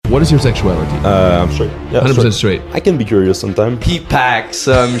What is your sexuality? I'm straight. Yeah, 100% straight. I can be curious sometimes. He packs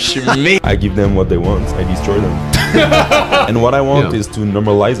some shimmy. I give them what they want. I destroy them. And what I want is to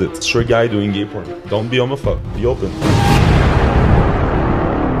normalize it. Straight guy doing gay porn. Don't be homophobe. Be open.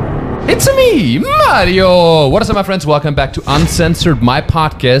 It's me, Mario! What is up, my friends? Welcome back to Uncensored, my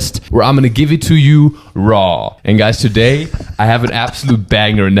podcast, where I'm gonna give it to you raw. And guys, today, I have an absolute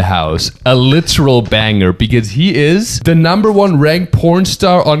banger in the house. A literal banger, because he is the #1 ranked porn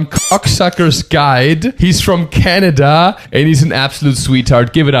star on Cocksucker's Guide. He's from Canada, and he's an absolute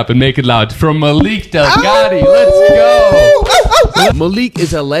sweetheart. Give it up and make it loud. From Malik Delgado. Let's go! Malik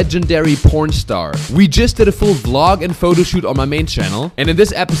is a legendary porn star. We just did a full vlog and photo shoot on my main channel, and in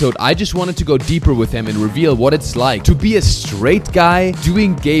this episode, I just wanted to go deeper with him and reveal what it's like to be a straight guy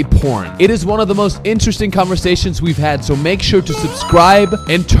doing gay porn. It is one of the most interesting conversations we've had, so make sure to subscribe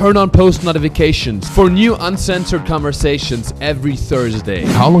and turn on post notifications for new uncensored conversations every Thursday.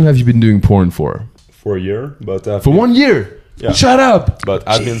 How long have you been doing porn for? For a year, but For 1 year? Yeah. Shut up! But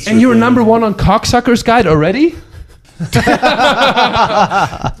I've been. And you're #1 on Cocksucker's Guide already?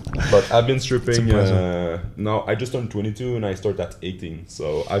 But I've been stripping. No, I just turned 22 and I started at 18.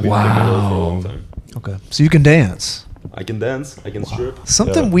 So I've been doing it for a long time. Okay, so you can dance. I can dance. I can strip.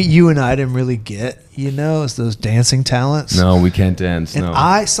 Something you and I didn't really get, is those dancing talents. No, we can't dance. And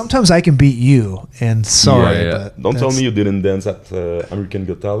No. sometimes I can beat you. And sorry, Yeah. but Don't tell me you didn't dance at American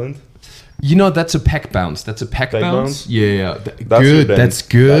Got Talent. You know, that's a peck bounce. That's a peck bounce. bounce? Yeah. That's your Good. dance. That's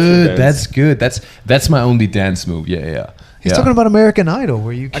good. That's That's good. That's my only dance move. Yeah. he's talking about American Idol,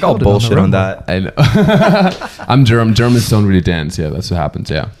 where you I killed got it bullshit on, on the that. I know. I'm German. Germans don't really dance. Yeah, that's what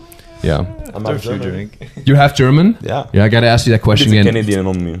happens. Yeah. I'm After half you German. drink. You're half German? Yeah. Yeah, I gotta ask you that question It's a again. Canadian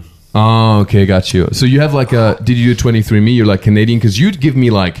on me. Oh, okay, got you. So you have like did you do 23andMe? You're like Canadian? Because you'd give me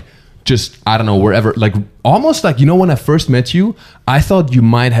like, just, I don't know, wherever, like almost like, when I first met you, I thought you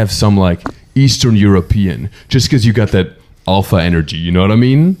might have some like Eastern European, just because you got that alpha energy, you know what I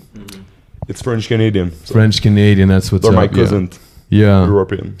mean? It's French Canadian. So French Canadian, that's what's they're up. my cousin. Yeah.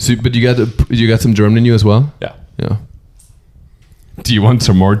 European. So, but you got some German in you as well? Yeah. Yeah. Do you want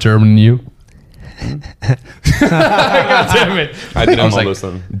some more German in you? God damn it. I didn't was like,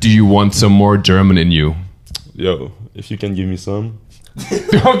 understand. do you want some more German in you? Yo, if you can give me some.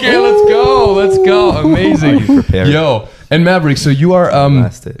 Okay, let's go. Amazing. Are you prepared? Yo, and Maverick, so you are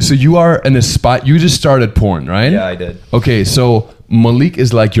Blasted. so you are an aspire. You just started porn, right? Yeah, I did. Okay, so Malik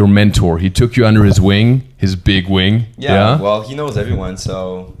is like your mentor. He took you under his wing, his big wing. Yeah, well, he knows everyone,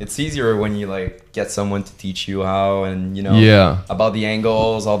 so it's easier when you like get someone to teach you how and about the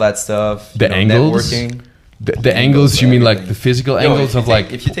angles, all that stuff. The angles? Networking. The angles, you mean like the physical angles of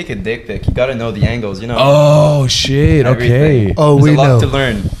like? If you take a dick pic, you gotta know the angles, Oh shit! Everything. Okay. Oh, There's we a lot know. to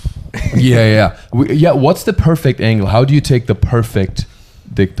learn. Yeah. What's the perfect angle? How do you take the perfect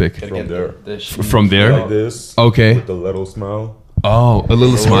dick pic? Gotta From get there. the shoes From there? Like this. Okay. With a little smile. Oh, a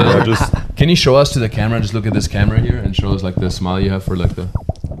little I smile. just Can you show us to the camera? Just look at this camera here and show us like the smile you have for like the.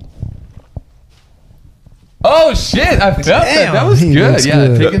 Oh shit! I felt that. That was he good. looks Yeah,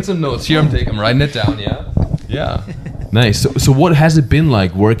 good. taking some notes here. I'm writing it down. Yeah. Nice. So what has it been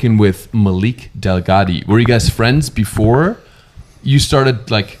like working with Malik Delgado? Were you guys friends before you started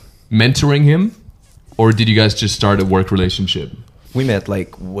like mentoring him, or did you guys just start a work relationship? We met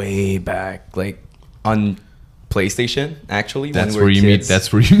like way back, like on PlayStation. Actually, That's when where we you were meet. kids.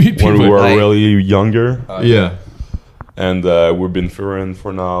 That's where you meet people. when we were like- really younger. Yeah. And we've been friends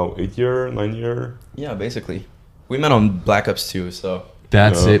for now 9 years. Yeah, basically, we met on Black Ops 2. So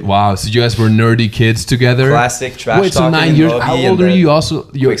That's Yeah. it. Wow. So you guys were nerdy kids together. classic trash Wait, so talking 9 years. lobby How and old are then you? Also,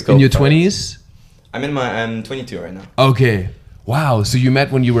 you're in quickscope your fights. 20s. I'm 22 right now. Okay. Wow. So you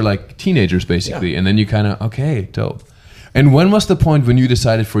met when you were like teenagers, basically, and then you kind of dope. And when was the point when you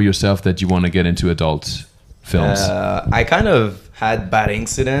decided for yourself that you want to get into adult films? I kind of had bad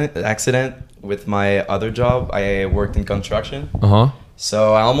accident with my other job. I worked in construction,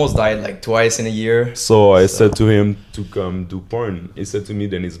 so I almost died like twice in a year. So I said to him to come do porn. He said to me,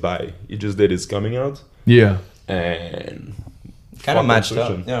 then it's bye. He just did his coming out. Yeah. And Kind of fuck matched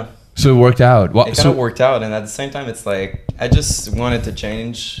construction. up. Yeah, So it worked out. Well, it kind of worked out, and at the same time, it's like I just wanted to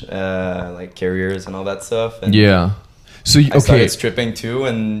change like careers and all that stuff. And Yeah. So I okay. started stripping too,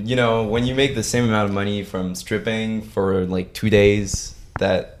 and when you make the same amount of money from stripping for like 2 days,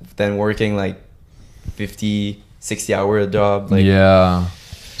 then working like 50, 60-hour job, like Yeah.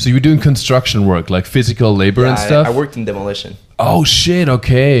 So you were doing construction work, like physical labor and stuff? I worked in demolition. Oh shit,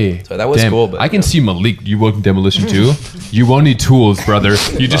 okay. So that was cool, but I can see Malik, you work in demolition too. You won't need tools, brother.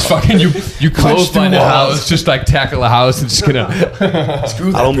 You just fucking you clothesline a house, just like tackle a house and just gonna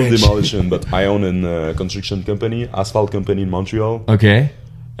screw that I don't do bitch. demolition, but I own a construction company, asphalt company in Montreal. Okay.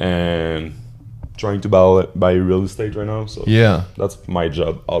 and trying to buy real estate right now. So Yeah. that's my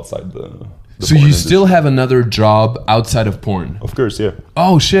job outside the So porn you industry. still have another job outside of porn? Of course, yeah.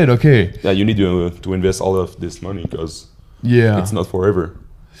 Oh shit, okay. Yeah, you need to invest all of this money because Yeah. it's not forever.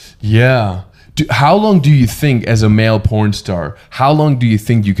 Yeah. How long do you think, as a male porn star, how long do you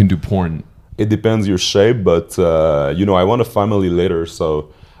think you can do porn? It depends your shape, but I want a family later, so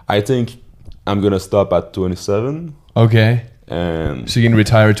I think I'm gonna stop at 27, Okay. and So you can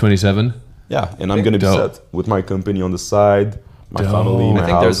retire at 27? yeah, and I'm gonna be Dope. set with my company on the side, my Dope. family, my I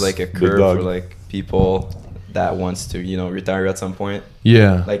think house, there's like a big curve dog. for like people that wants to, retire at some point.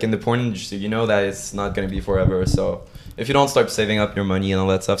 Yeah. Like in the porn industry, you know that it's not going to be forever. So if you don't start saving up your money and all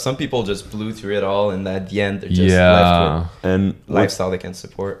that stuff, some people just blew through it all, and at the end they're just Yeah. left And with lifestyle they can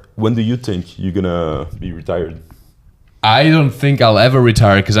support. when do you think you're gonna be retired? I don't think I'll ever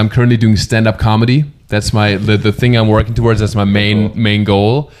retire because I'm currently doing stand-up comedy. That's the thing I'm working towards. That's my main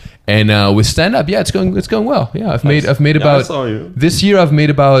goal. And with stand-up, yeah, it's going well. Yeah, I've made Yeah, I about saw you. this year. I've made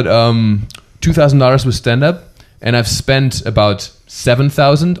about $2,000 with stand-up, and I've spent about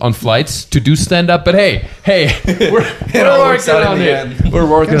 $7,000 on flights to do stand-up. But hey, we're all works working out in on the it. end. We're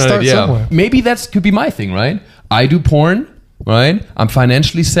working Gotta on start it. Yeah, somewhere. maybe that's could be my thing, right? I do porn, right? I'm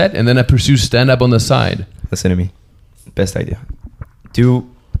financially set, and then I pursue stand-up on the side. Listen to me. Best idea. Do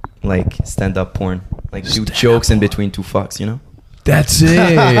like stand-up porn. Like do jokes in between two fucks, That's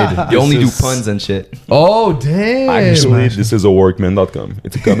it. You only do is- puns and shit. Oh damn! Actually, this is a workman.com.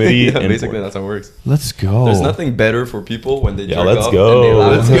 It's a comedy. Yeah, and basically porn. that's how it works. Let's go. There's nothing better for people when they Yeah, jerk let's off go. and they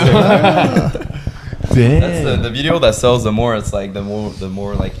laugh. Let's go. Damn. That's the video that sells the more. It's like the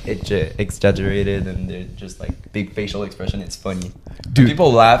more like exaggerated and they're just like big facial expression. It's funny. Dude.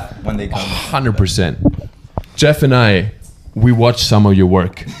 People laugh when they come. 100%. Jeff and I, we watched some of your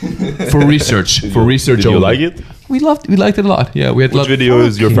work for research. Did For research Did you only. like it? We liked it a lot. Yeah, we had. Which video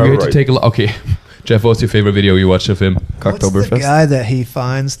is your We had to favorite? take a look. Okay, Jeff, what's your favorite video you watched of him? What's the Cocktoberfest. guy that he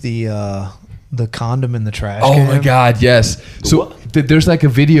finds the condom in the trash Oh can? my God, yes. So what? there's like a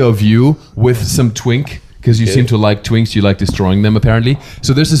video of you with some twink. Because you Okay. seem to like twinks, you like destroying them apparently.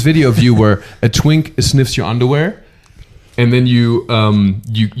 So there's this video of you where a twink sniffs your underwear, and then you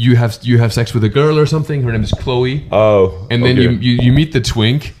have sex with a girl or something. Her name is Chloe. Oh, And then okay. you meet the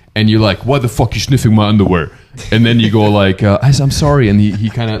twink, and you're like, "Why the fuck you sniffing my underwear?" And then you go like, "I'm sorry," and he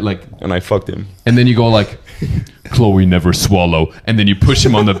kind of like, and I fucked him. and then you go like, "Chloe never swallow," and then you push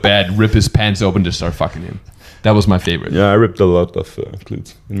him on the bed, rip his pants open, just start fucking him. That was my favorite. Yeah, I ripped a lot of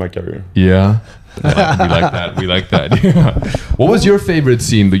cleats in my career. Yeah. We like that. We like that. Yeah. What was your favorite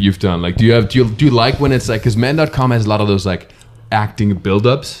scene that you've done? Like, do you like when it's like, because man.com has a lot of those like acting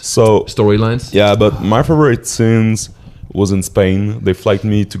build-ups, So storylines? yeah, but my favorite scenes was in Spain. They flagged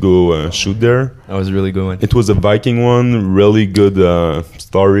me to go shoot there. That was a really good one. It was a Viking one, really good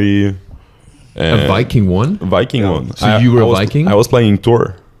story. A Viking one? Viking Yeah. one. So you were a was, Viking? I was playing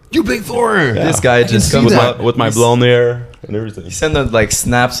Thor You played Thor. This guy just see comes that. up with my he's- blonde hair and everything. He sent out like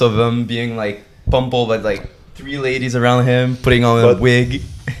snaps of him being like pumpled by like 3 ladies around him, putting on a But- wig.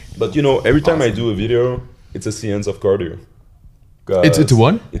 But every time I do a video, it's a science of cardio. It's a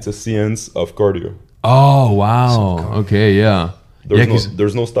what? It's a science of cardio. Oh wow. Okay, yeah. There's, Yeah, 'cause-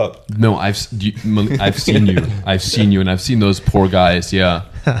 there's no stop. no, I've seen you. I've seen you, and I've seen those poor guys. Yeah,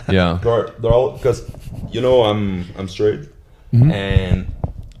 yeah. They're all because I'm straight, Mm-hmm. and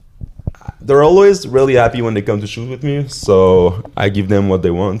they're always really happy when they come to shoot with me. So I give them what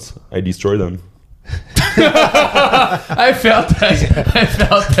they want. I destroy them. I felt that. I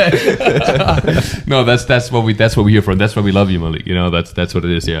felt that. No, that's what we hear from. That's why we love you, Malik. That's what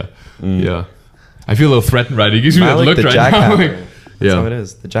it is. Yeah, yeah. I feel a little threatened right. It gives me I that like look the right now. jackhammer. That's how it Yeah,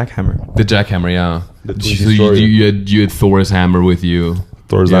 is. The jackhammer. the jackhammer. Yeah. The twin So destroyer. you had Thor's hammer with you.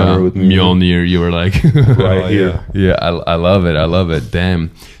 Thor's hammer with me. Mjolnir. You were like Right here. Yeah, I love it. I love it. Damn.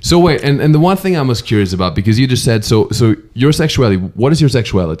 So wait, and the one thing I was curious about, because you just said so your sexuality. What is your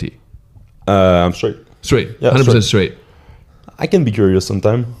sexuality? I'm straight. Straight. Yeah, 100% straight. I can be curious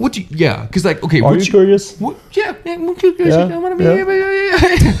sometimes. What do you? Yeah, because like okay. Are what you curious? What, yeah, I'm curious. Yeah, I want to be.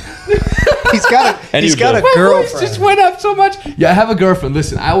 yeah. He's got a And he's you got a don't. My voice girlfriend. just went up so much. Yeah, I have a girlfriend.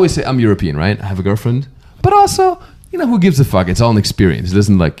 Listen, I always say I'm European, right? I have a girlfriend, but also, who gives a fuck? It's all an experience. It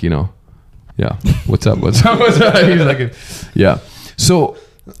isn't like, yeah. What's up? What's up? What's up? He's like, yeah. So,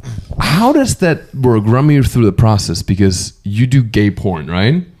 how does that work? Run me through the process, because you do gay porn,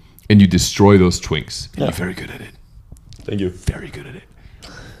 right? And you destroy those twinks. And you're very good at it. Thank you. Very good at it.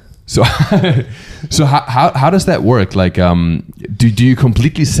 So, so how does that work? Like, do you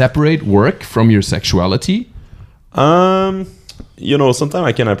completely separate work from your sexuality? Sometimes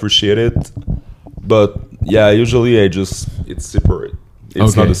I can appreciate it, but yeah, usually it's separate.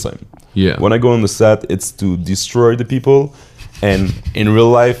 It's not Okay. the same. Yeah. When I go on the set, it's to destroy the people, and in real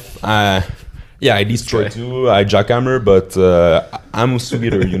life, yeah, I destroy too. I jackhammer, but I'm a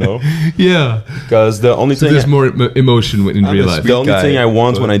sweeter, you know, Yeah. because the only So thing there's more emotion in real life. the only guy, thing I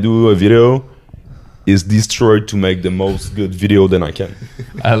want but- when I do a video is destroy to make the most good video than I can.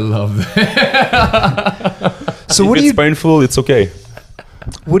 I love that. So If what do it's you painful, it's okay.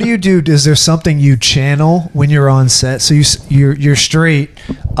 what do you do? Is there something you channel when you're on set? So you're straight.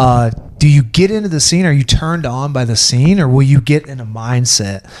 Do you get into the scene? Are you turned on by the scene, or will you get in a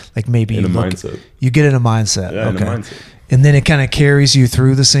mindset? Like maybe In you a look- mindset. You get in a mindset. Yeah, in okay. a mindset. And then it kind of carries you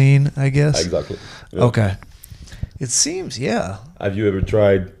through the scene, I guess. Exactly. Yeah. Okay. It seems, yeah. Have you ever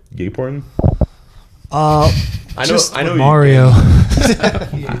tried gay porn? I know- I know you Mario.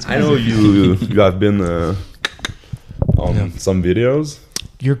 I know you have been on some videos.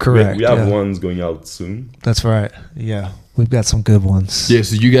 You're We, correct. we have yeah. ones going out soon. That's right. Yeah, we've got some good ones. Yeah,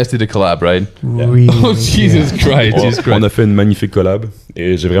 so you guys did a collab, right? Really, Oh, Jesus yeah. Christ. Jesus On Christ. a fait une magnifique collab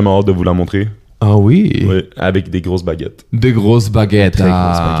et j'ai vraiment hâte de vous la montrer. Ah oui. Oui, avec des grosses baguettes. De grosses baguettes. Très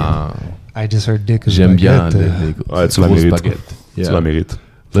grosses Ah. I just heard Dick is J'aime bien baguette. les Ouais, tu la grosses mérites. baguettes. Tu Yeah. la mérites.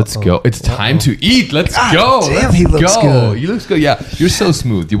 Let's go. It's time to eat. Let's go. damn, Let's he looks go. good. He looks good. Yeah, you're so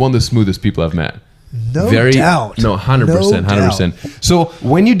smooth. You're one of the smoothest people I've met. No doubt. No, 100%, No 100%. So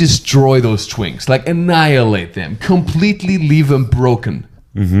when you destroy those twinks, like annihilate them, completely leave them broken.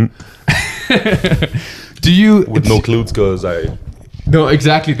 Do you? With no clothes, because No,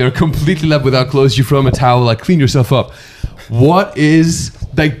 exactly. They're completely left without clothes. You throw them a towel, like clean yourself up. What is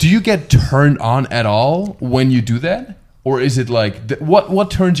like? Do you get turned on at all when you do that, or is it like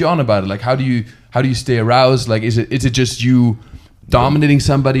what turns you on about it? Like how do you stay aroused? Like is it just you dominating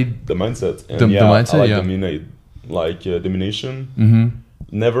somebody? the mindset. And The yeah, mindset, I like yeah. dominate. Like domination.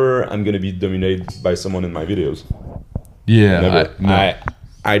 Never I'm gonna be dominated by someone in my videos. Yeah, Never.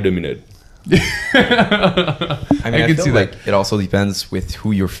 I dominate. I mean, I, can feel see like that. it also depends with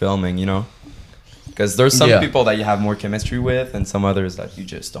who you're filming, you know? Because there's some Yeah. people that you have more chemistry with, and some others that you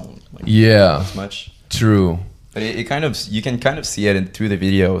just don't like Yeah, as much. true. But it kind of you can kind of see it through the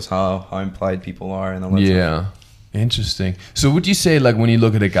videos how implied people are and all that stuff. Yeah, interesting. So would you say like when you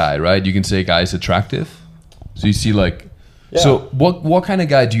look at a guy, right? You can say a guy is attractive. So you see like. Yeah. So what kind of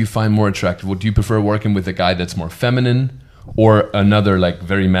guy do you find more attractive? Would you prefer working with a guy that's more feminine, or another like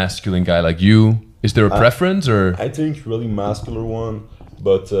very masculine guy like you? Is there a preference or? I think really muscular one,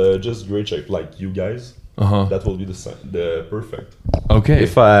 but just great shape like you guys. Uh-huh. That will be the perfect. Okay.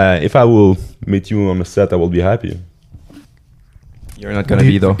 If I will meet you on a set, I will be happy. You're not gonna do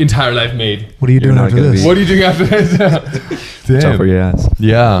be you- though. Entire life made. What are you You're doing not after gonna this? be- What are you doing after this? Watch out for Damn. your ass.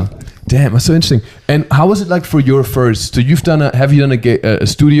 Yeah. Damn, that's so interesting. And how was it like for your first? So have you done a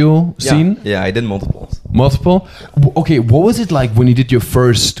studio scene? Yeah, I did multiples. Multiple? Okay, what was it like when you did your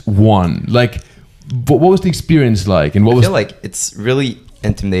first one? Like, what was the experience like? And what I was feel like it's really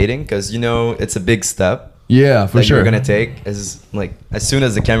intimidating because it's a big step yeah, for that sure. you're gonna take as soon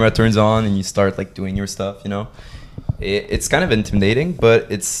as the camera turns on and you start like doing your stuff. It's kind of intimidating, but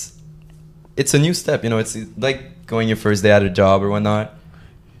it's a new step. It's like going your first day at a job or whatnot.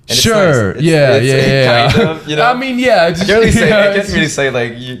 And it's Sure. nice. Yeah. Kind of, I mean, yeah. I can't really say. yeah, I it's can't really just- say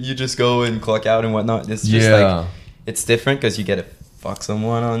like you just go and clock out and whatnot. It's just Yeah. like it's different because you get to fuck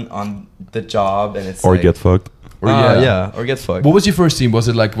someone on the job and it's Or like, get fucked. Or or get fucked. What was your first scene? Was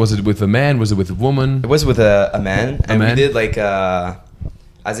it with a man? Was it with a woman? It was with a man, and man? we did like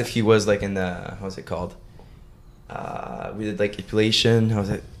as if he was like in the what's it called? We did like epilation. How was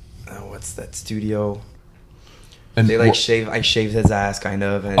it? What's that studio? And They like wha- shave. I shaved his ass kind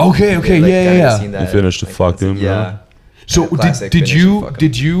of. And Okay, we okay, did, like, yeah, kinda yeah. seen that, You finished to like, fuck him, Yeah. yeah? So Classic did finish and fuck 'em.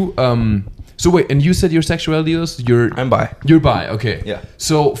 did you so wait, and you said your sexuality is I'm bi. you're bi, okay. Yeah.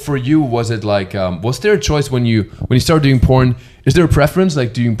 So for you, was it like was there a choice when you started doing porn? Is there a preference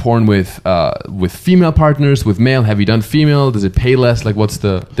like doing porn with female partners, with male? Have you done female? Does it pay less? Like what's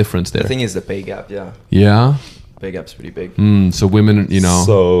the difference there? The thing is the pay gap. Yeah, Yeah. pay gap's pretty big. So women,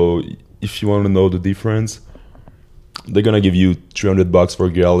 So if you want to know the difference, they're gonna give you $300 for a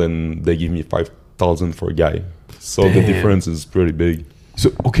girl, and they give me 5,000 for a guy. So the Damn. difference is pretty big.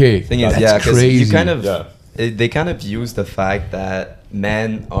 So okay. Thing is, that's yeah, because crazy. you kind of Yeah. they kind of use the fact that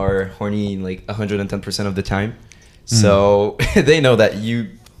men are horny like 110% of the time, so they know that you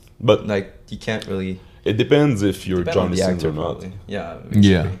But like you can't really it depends if you're depend on Johnny the Sins actor or not. probably. Yeah.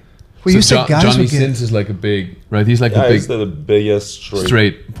 Yeah. Well, you said guys Johnny would get. Sins is like a big, right? He's like Yeah, a it's big the biggest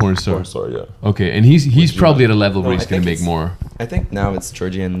straight porn star. porn star, yeah. Okay, and he's you probably know? at a level No, where I he's gonna think make it's- more. I think now it's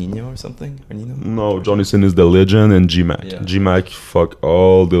Georgie and Nino or something or Nino. No, Johnny Sin is the legend, and G-Mac. Yeah. G-Mac fuck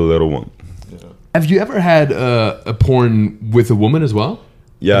all the little one. Yeah. Have you ever had a porn with a woman as well?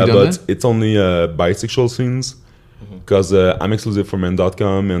 Yeah, Have you done but that? it's only bisexual scenes because I'm exclusive for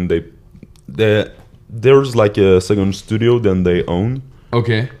men.com and there's like a second studio then they own.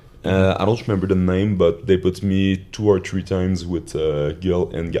 Okay. I don't remember the name, but they put me 2 or 3 times with girl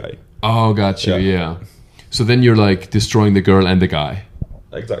and guy. Oh, got you. Yeah. Yeah. So then you're like destroying the girl and the guy.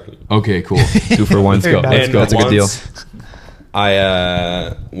 Exactly. Okay, cool. 2 for 1. Very nice. Let's And go. That's a good deal.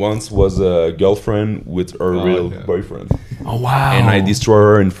 I once was a girlfriend with her real yeah. boyfriend, Oh wow. and I destroyed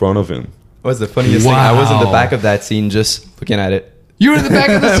her in front of him. What's the funniest thing? I was in the Wow. back of that scene just looking at it. You were in the back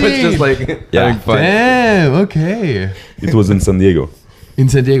of the I was scene. just like Yeah. having fun. Damn. Okay. It was in San Diego. In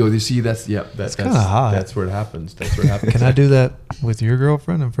San Diego, you see, that's kinda hot. That's where it happens. That's where it happens. Can I do that with your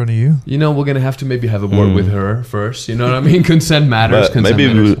girlfriend in front of you? You know, we're gonna have to maybe have a word with her first. You know what I mean? Consent matters. But Consent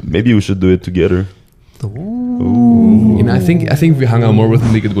matters. maybe we should do it together. You know, I think if we hung out more with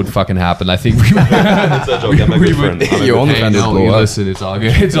Malik, it would fucking happen. I think we. It's a joke. I'm a good friend. I'm a Your good only Hey, friend is no, blow you up. listen, it's all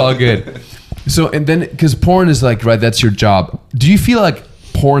good. It's all good. So, and then, because porn is like, right, that's your job. Do you feel like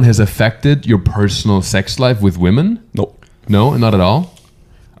porn has affected your personal sex life with women? No. No, not at all.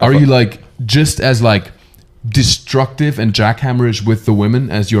 Are you like just as like destructive and jackhammerish with the women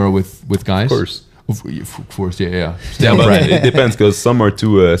as you are with guys? Of course. Of course, yeah. Yeah, Damn but right. it depends because some are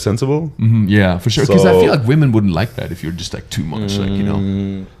too sensible. Yeah, for sure. Because I So- feel like women wouldn't like that if you're just like too much, like, you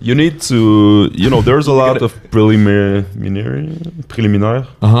know. You need to, there's a lot of preliminary,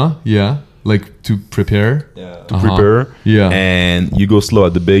 Yeah. Like to prepare. Yeah. prepare. Yeah. And you go slow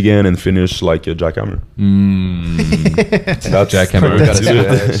at the begin and finish like a jackhammer. That's Jackhammer. We gotta do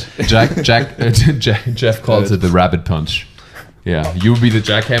that. Jeff calls it the rabbit punch. Yeah, you would be the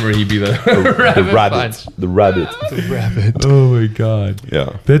jackhammer, he'd be the rabbit punch. The rabbit. Oh my god,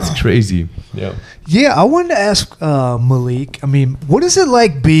 Yeah. that's crazy. Yeah. Yeah, I wanted to ask Malik. I mean, what is it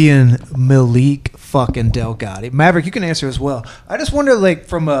like being Malik fucking Delgado? Maverick, you can answer as well. I just wonder, like,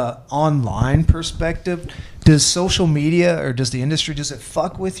 from a online perspective, does social media or does the industry, does it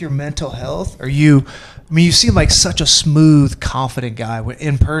fuck with your mental health? Are you, I mean, you seem like such a smooth, confident guy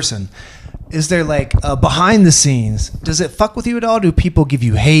in person. Is there like behind the scenes? Does it fuck with you at all? Do people give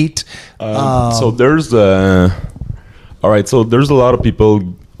you hate? So there's all right. So there's a lot of people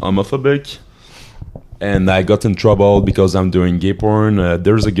homophobic, and I got in trouble because I'm doing gay porn.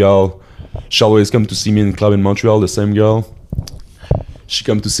 There's a girl. She always come to see me in club in Montreal. The same girl. She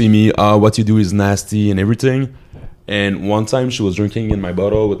come to see me. What you do is nasty and everything. And one time she was drinking in my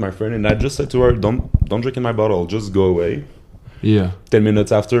bottle with my friend, and I just said to her, "Don't drink in my bottle. Just go away." Yeah. 10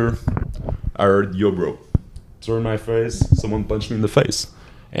 minutes after, I heard, "Yo, bro." Turn my face. Someone punched me in the face,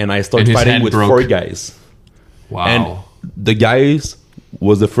 and I started And his fighting hand with broke. 4 guys. Wow. And the guys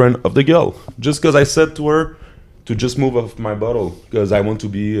was a friend of the girl. Just because I said to her to just move off my bottle because I want to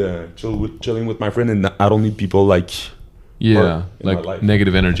be chilling with my friend, and I don't need people like yeah, in my like life.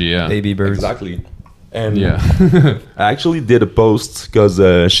 negative energy. Yeah. Baby birds. exactly. And Yeah. I actually did a post because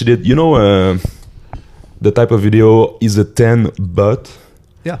she did. The type of video is a 10 but.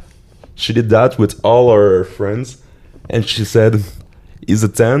 yeah. She did that with all her friends, and she said, "He's a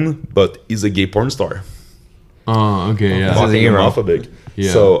 10, but he's a gay porn star." Oh, okay. Yeah. Mocking him homophobic.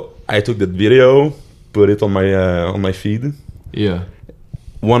 Yeah. So I took that video, put it on my feed. Yeah.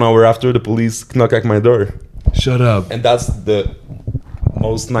 1 hour after, the police knock at my door, Shut up. and that's the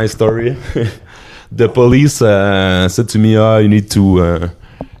most nice story. The police said to me, "You need to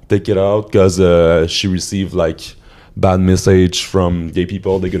take it out because she received like bad message from gay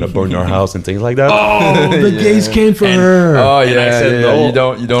people. They're gonna burn your house and things like that." Oh, the gays came for her. Oh And yeah, I said, yeah, "No,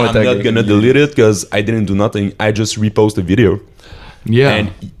 You don't. I'm attack not it. gonna delete it because I didn't do nothing. I just repost the video." Yeah. And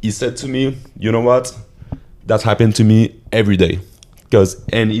he said to me, "You know what? That happened to me every day."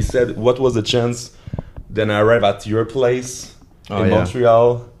 And he said, "What was the chance?" Then I arrived at your place Oh, in yeah. Montreal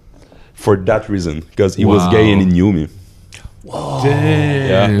for that reason because he was Wow. gay and he knew me.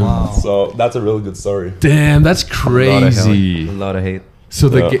 Damn. Yeah. So that's a really good story. Damn, that's A lot of hate. crazy. A lot of hate. So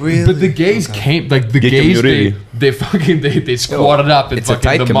the Yeah. ga- but the gays came like the Gay gays community. they fucking they squatted up and It's a fucking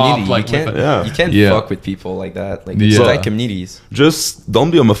tight the community. mob like you can't, with Yeah. you can't Yeah. fuck with people like that. Like Yeah. it's tight communities. Just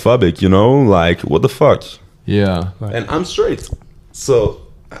don't be homophobic, Like, what the fuck? yeah. And I'm straight. So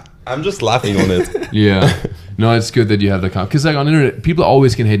I'm just laughing on it. Yeah. No, it's good that you have the because like on the internet, people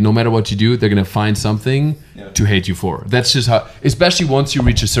always can hate. No matter what you do, they're gonna find something to hate you for. That's just how. Especially once you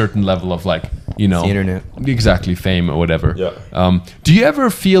reach a certain level of like, the internet. exactly, fame or whatever. Yeah. Do you ever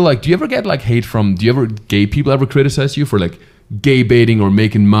feel like? Do you ever get like hate from? Do you ever gay people ever criticize you for like gay baiting or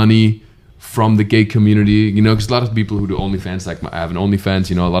making money from the gay community? Because a lot of people who do OnlyFans, like I have an OnlyFans.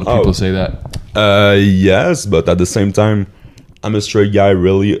 A lot of people Oh. say that. Yes, but at the same time, I'm a straight guy,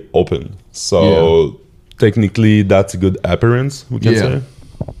 really open. So technically, that's a good appearance, we can say.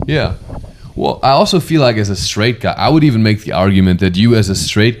 Yeah. Well, I also feel like as a straight guy, I would even make the argument that you as a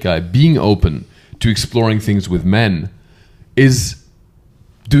straight guy being open to exploring things with men is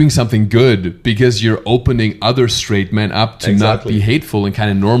doing something good because you're opening other straight men up to not be hateful and kind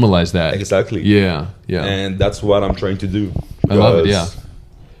of normalize that. Exactly. Yeah. Yeah. And that's what I'm trying to do. I love it. Yeah.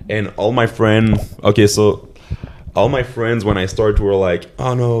 And all my friends, okay, so all my friends when I started were like,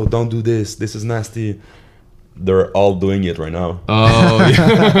 oh no, don't do this. This is nasty. They're all doing it right now. Oh,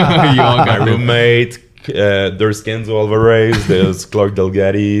 yeah. You all My got it. roommate, there's Kenzo Alvarez, there's Clark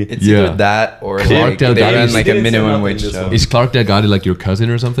Delgatti. It's Yeah. either that or Clark like Delgatti. they run He like didn't a say minimum nothing wage this job. one. Is Clark Delgatti like your cousin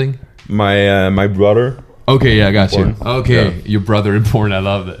or something? My brother. Okay, yeah, I got you. Porn. Okay, Yeah. your brother in porn. I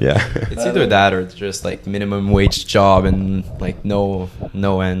love that. Yeah. It's either that or it's just like minimum wage job and like no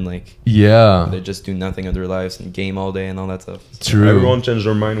end. Like Yeah. they just do nothing of their lives and game all day and all that stuff. True. Everyone changed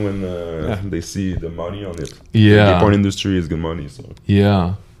their mind when they see the money on it. Yeah. The gay porn industry is good money, so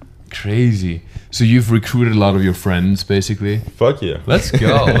Yeah. Crazy. So you've recruited a lot of your friends, basically. fuck yeah. Let's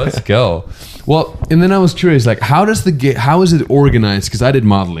go. Let's go. Well, and then I was curious, like, how is it organized? Because I did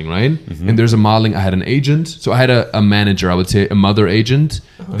modeling, right? And there's a modeling. I had an agent, so I had a manager. I would say a mother agent.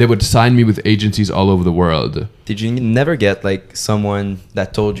 They would sign me with agencies all over the world. Did you never get like someone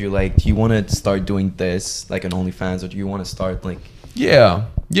that told you like, do you want to start doing this like an OnlyFans, or do you want to start like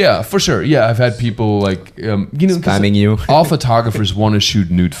Yeah, for sure. Yeah, I've had people like, 'cause spamming you? all photographers want to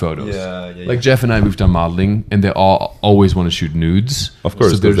shoot nude photos. Yeah. Like Jeff and I, we've done modeling, and they all always want to shoot nudes. Of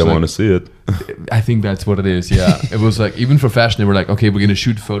course, So because there's, they like- want to see it. I think that's what it is. Yeah, it was like even for fashion, they were like, okay, we're gonna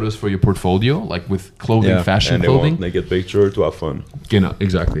shoot photos for your portfolio, like with clothing, Yeah, fashion And they clothing. want naked picture to have fun. Genau,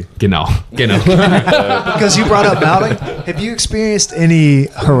 exactly. Genau. Because you brought up modeling, have you experienced any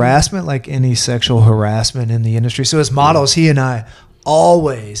harassment, like any sexual harassment in the industry? So as models, he and I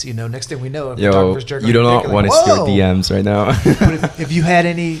always, next thing we know, a Yo, photographer's jerking you do off not dick, like, want to see your "Whoa!" DMs right now. But have you had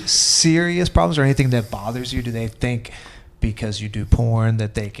any serious problems or anything that bothers you? Do they think because you do porn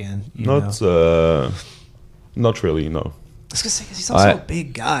that they can, Not really, no. I was gonna say, 'cause he's also I- a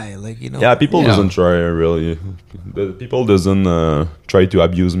big guy, like Yeah, people Yeah. doesn't try really. The people doesn't try to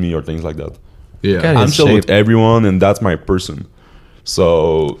abuse me or things like that. Yeah. Okay. I'm His chill with shape. everyone, and that's my person.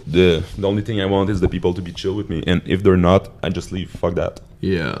 So the only thing I want is the people to be chill with me, and if they're not, I just leave. Fuck that.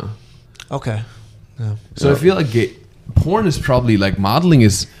 Yeah. Okay. Yeah. So I feel like porn is probably like modeling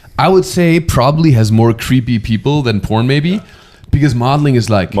is, I would say, probably has more creepy people than porn, maybe, because modeling is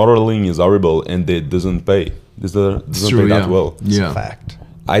like Modeling is horrible, and it doesn't pay. This doesn't true, pay that yeah. well. It's a Yeah. fact.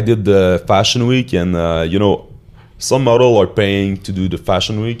 I did the fashion week, and some model are paying to do the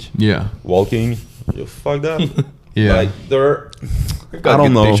fashion week Yeah. walking. You fuck that. Yeah. Like they're. We've got I don't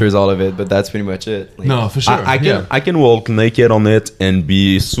good know. pictures, all of it, but that's pretty much it. Like, No, for sure. I can walk naked on it and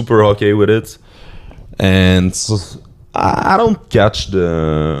be super okay with it, and so I don't catch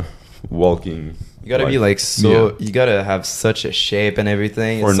the walking. you gotta be like you gotta have such a shape and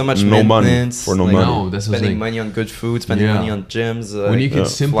everything. For It's so much no money. maintenance. For no like, money. No, that's what I'm spending saying. money on good food, spending Yeah. money on gyms. When you can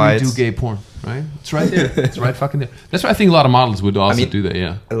simply flights. do gay porn, right? It's right there. It's right fucking there. That's why I think a lot of models would also mean, do that.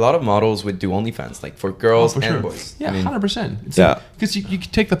 Yeah. A lot of models would do OnlyFans, like for girls Oh, for and sure. boys. Yeah, I mean, 100%. It's Yeah. because you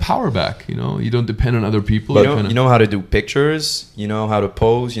can take the power back. You don't depend on other people. you know how to do pictures. You know how to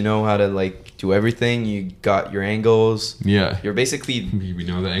pose. You know how to like do everything. You got your angles. Yeah. You're basically We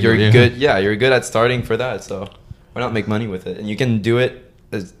know that. you're angle, good. Yeah, you're good at starting for that. So why not make money with it? And you can do it.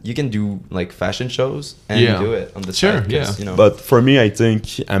 You can do like fashion shows and Yeah. do it on the Sure, side. 'Cause, yeah. You know, But for me, I think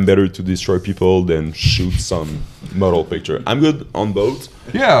I'm better to destroy people than shoot some model picture. I'm good on both,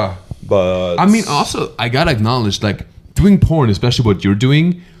 Yeah. but I mean, also, I gotta acknowledge, like, doing porn, especially what you're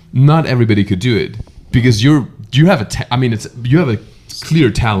doing, not everybody could do it because you have you have a clear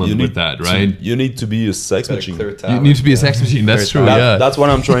talent with that, right? You need to be a sex got a machine. clear You talent, need to be a yeah. sex machine. That's Clear true. talent. Yeah. That's what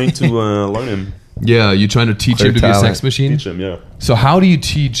I'm trying to learn him. Yeah. You're trying to teach Clear him to be a sex talent. machine. Teach him, yeah. So how do you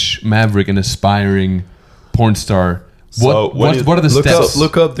teach Maverick, an aspiring porn star? What are the look steps? up,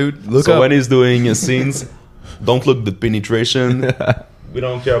 look up, dude. Look So up. when he's doing scenes, don't look the penetration. We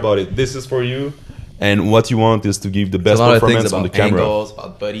don't care about it. This is for you, and what you want is to give the There's best a lot of things performance on the about camera. angles,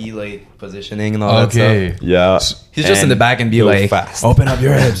 about buddy like positioning and all that Okay. stuff. Yeah, He's just in the back and be go like, fast. open up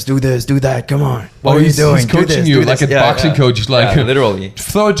your hips, do this, do that, come on. What Oh, are you he's doing? coaching do this, you do like this. a boxing coach. He's like, Yeah, literally.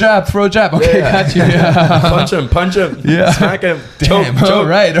 throw a jab. Okay, Yeah. got you. Yeah. punch him, Yeah. smack him, Damn. choke, All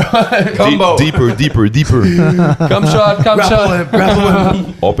right. combo. Deeper. Come shot. grapple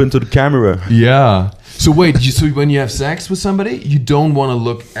him. Open to the camera. Yeah. So wait, so when you have sex with somebody, you don't want to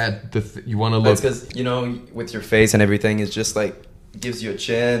look at you want to look. That's because with your face and everything is just like gives you a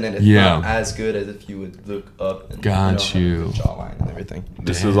chin, and it's Yeah. not as good as if you would look up and Got have you. the jawline and everything.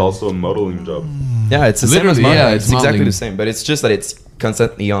 This is also a modeling job. Yeah, it's the same as Literally, mine. yeah, it's it's exactly modeling. the same, but it's just that it's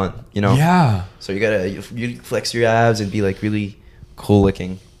constantly on. Yeah. So you flex your abs and be like really cool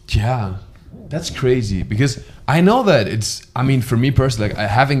looking. Yeah, that's crazy because I know that it's. I mean, for me personally,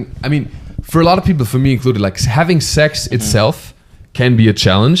 like for a lot of people, for me included, like having sex itself can be a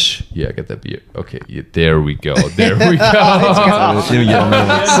challenge. Yeah, get that beer. Okay, yeah, there we go. There we go.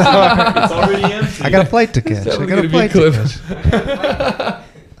 It's already empty. I got a flight to catch. I got Gonna a be flight clip. to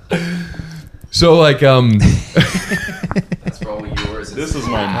catch. So like That's probably yours. This is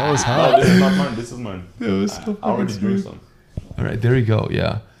mine. That was No, hot. this is not mine. This is mine. That was so I already drink some. all right, there you go.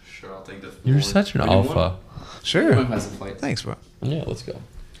 Yeah, Sure, I'll take the. you're such an alpha. Sure. Flight. Thanks, bro. Yeah, let's go.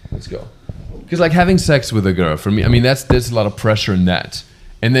 Let's go. Because like having sex with a girl, for me, I mean, there's a lot of pressure in that.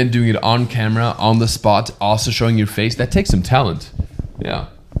 And then doing it on camera, on the spot, also showing your face, that takes some talent. Yeah.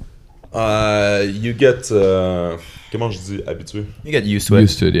 You get. Comment je dis habitué? You get used to it.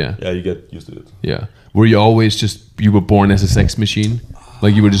 Used to it, yeah. Yeah, you get used to it. Yeah. Were you always you were born as a sex machine?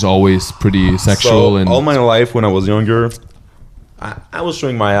 Like you were just always pretty sexual So and. all my life when I was younger, I was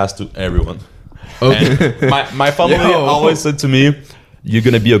showing my ass to everyone. Okay. And my family Yo. always said to me, "You're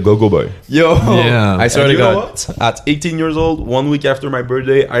gonna be a go-go boy." Yo, Yeah. I swear And to you know God. what? At 18 years old, 1 week after my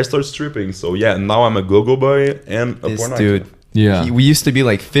birthday, I start stripping. So yeah, now I'm a go-go boy and a This porn dude. actor. Yeah. We used to be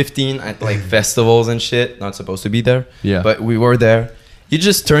like 15 at like festivals and shit. Not supposed to be there. Yeah. But we were there. You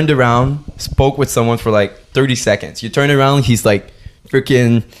just turned around, spoke with someone for like 30 seconds. You turn around, he's like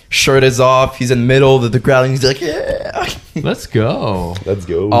freaking shirt is off. He's in the middle of the crowd and he's like, yeah. Let's go. Let's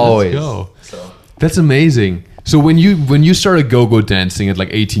go. Always. Let's go. So That's amazing. So when you started go-go dancing at like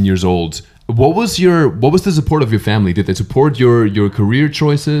 18 years old, what was the support of your family? Did they support your career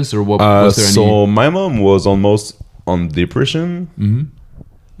choices or what was there So my mom was almost on depression. Mm-hmm.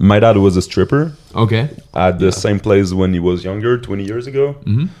 My dad was a stripper Okay. at the same place when he was younger, 20 years ago.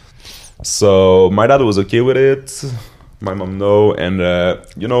 Mm-hmm. So my dad was okay with it. My mom no, and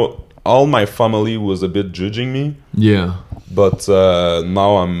all my family was a bit judging me. Yeah. But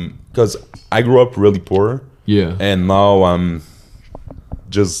now because I grew up really poor, Yeah. and now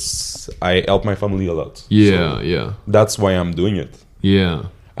I help my family a lot. Yeah, So yeah. that's why I'm doing it. Yeah.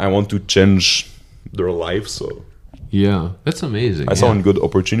 I want to change their life, so Yeah. That's amazing. I saw yeah. a good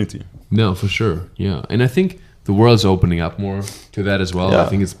opportunity. No, for sure. Yeah. And I think the world's opening up more to that as well. Yeah. I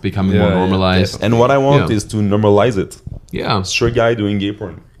think it's becoming Yeah, more yeah, normalized. And what I want Yeah. is to normalize it. Yeah. Straight guy doing gay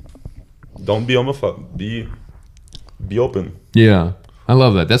porn. Don't be homophobe. Be open. Yeah. I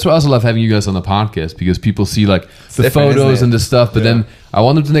love that. That's why I also love having you guys on the podcast because people see like the different, photos isn't and it? the stuff, but then I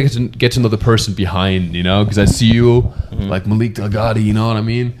want them to get to know the person behind, because I see you like Malik Delgado, you know what I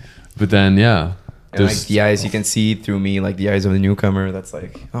mean? But then, yeah. and like the eyes you can see through me, like the eyes of the newcomer. That's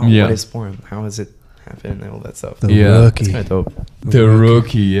like, oh, Yeah. what is porn? How does it happen? And all that stuff. The Yeah. rookie. It's kind of dope. The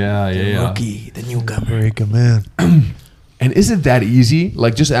rookie, yeah. Rookie, the newcomer. Break him in. And is it that easy?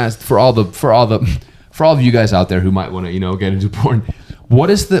 Like, just ask for all of you guys out there who might want to, get into porn. What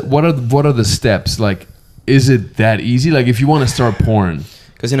are the steps? Like, is it that easy? Like, if you want to start porn,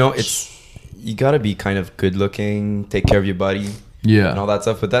 Because you gotta be kind of good looking, take care of your body, and all yeah, that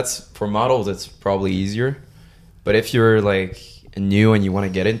stuff. But that's for models, it's probably easier. But if you're like new and you want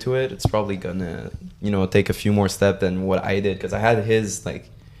to get into it, it's probably gonna take a few more steps than what I did because I had his like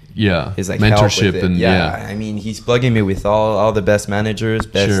help with mentorship it. and yeah, I mean, he's plugging me with all the best managers,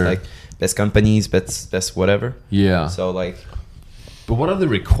 best Sure. best companies, best whatever. yeah. So like But what are the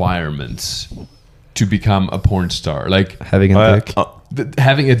requirements to become a porn star? Like having a dick.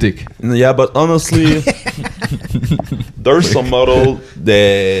 having a dick. Yeah, but honestly, there's some model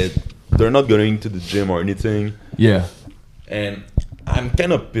that they're not going to the gym or anything, Yeah, and I'm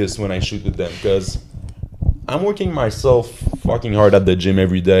kind of pissed when I shoot with them because I'm working myself fucking hard at the gym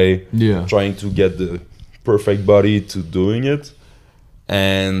every day, Yeah. trying to get the perfect body to doing it,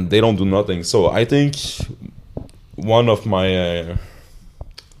 and they don't do nothing. So I think one of my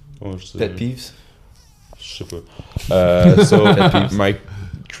Pet peeves. Je sais pas. So mes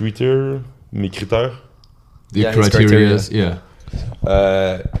critères, the Yeah, his criteria. criteria. Is, yeah,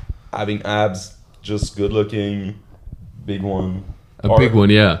 having abs, just good looking, big one. a big one.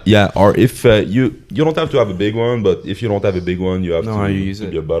 Yeah, Yeah, or if you don't have to have a big one, but if you don't have a big one, you have Know to how you use to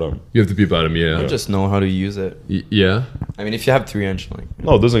it. be a bottom. you have to be bottom. Yeah, You just know how to use it. Yeah. I mean, if you have 3-inch, like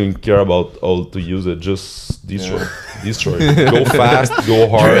No, doesn't care about how to use it. Just destroy, Yeah. destroy. Go fast, go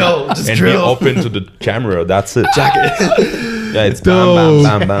hard, Drill, just and drill. be open to the camera. That's it. Yeah, it's Dope. bam,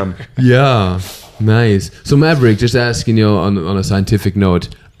 bam, bam, bam. Yeah, nice. So Maverick, just asking you on a scientific note,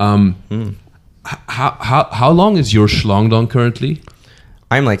 How long is your schlongdong currently?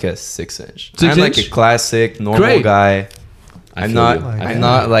 I'm like a 6-inch. 6 I'm like inch? a classic normal Great. guy. I'm feel not. you. I'm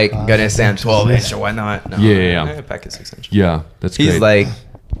not like gonna say I'm 12-inch or whatnot. No, Yeah. I pack a 6-inch. Yeah, that's He's great. like,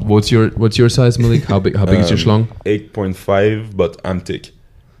 what's your size, Malik? How big is your schlong? 8.5, but I'm thick.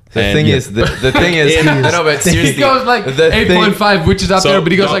 the And thing yeah. is, the thing is, I know, but seriously, He goes like the thing- 8.5, which is up So, there,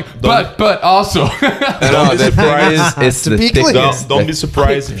 but he goes don't- like, don't- but also. No, the thing is, it's To the be clear. thickness. Don't be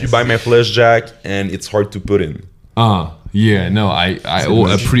surprised if you buy my flash jack and it's hard to put in. Yeah, no, I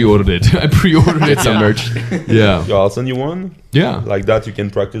pre-ordered it. I pre-ordered it. Some merch. Yeah, Yo, I'll send you one. yeah. Like that, you can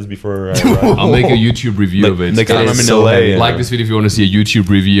practice before I ride. I'll make a YouTube review of it. Next time I'm in so LA. heavy. Like this video if you want to see a YouTube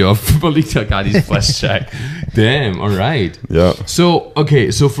review of Malik Takadi's flash jack. Damn, all right. Yeah. So,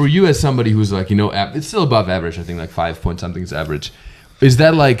 okay, so for you as somebody who's like, it's still above average, I think like 5 point something is average. Is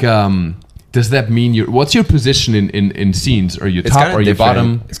that like, does that mean what's your position in scenes? Are you It's top kind or of you different.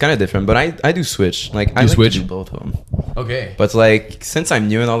 bottom? It's kind of different, but I do switch. Like I You like switch? to do both of them. Okay. But like since I'm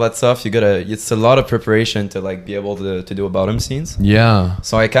new and all that stuff, it's a lot of preparation to like be able to do a bottom scenes. Yeah.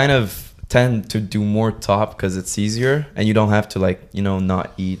 So I kind of tend to do more top because it's easier and you don't have to like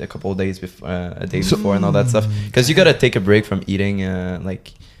not eat a couple of days before before and all that stuff because you gotta take a break from eating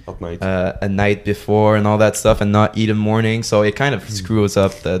like At night. a night before and all that stuff and not eat in the morning, so it kind of screws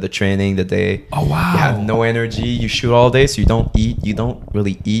up the training the day. Oh, wow. You have no energy, you shoot all day, so you don't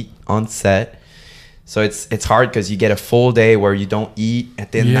really eat on set. So it's hard because you get a full day where you don't eat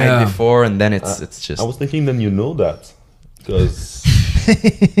at the Yeah. night before, and then it's just. I was thinking then you know that. Because.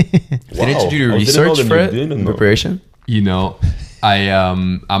 Didn't you do your research for it? Preparation?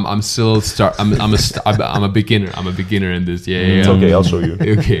 I'm still I'm a beginner. I'm a beginner in this. Yeah. It's okay, I'll show you.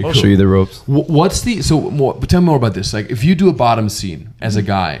 Okay. I'll cool. show you the ropes. What's the tell me more about this. Like, if you do a bottom scene as a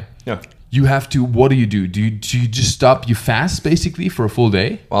guy, Yeah. you have to. What do? Do you just stop? You fast basically for a full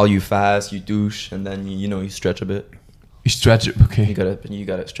day? While you fast, you douche, and then you stretch a bit. You stretch it. Okay. You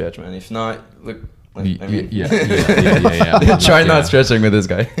gotta stretch, man. If not, look. Like, I Yeah, mean, yeah. try Yeah. not stretching with this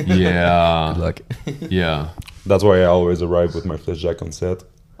guy. Yeah. Good luck. Yeah. That's why I always arrive with my flash jack on set.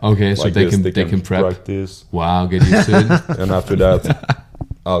 Okay, so Like they this, can prep. practice. Wow, get used to it. And after that,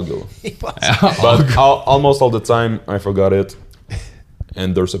 I'll go. But almost all the time, I forgot it.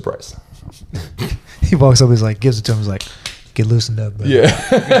 And they're surprised. He walks up, he's like, gives it to him, he's like, get loosened up, buddy. Yeah.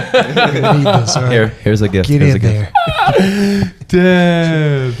 You're gonna need this, all right? Here's a gift. Get Here's in a gift. there.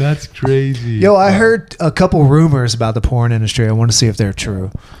 Damn, that's crazy. Yo, I heard a couple rumors about the porn industry. I want to see if they're true.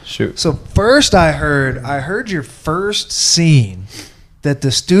 Shoot. So first I heard your first scene that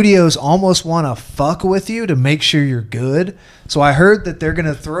the studios almost want to fuck with you to make sure you're good. So I heard that they're going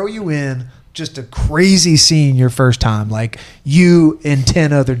to throw you in just a crazy scene your first time, like you and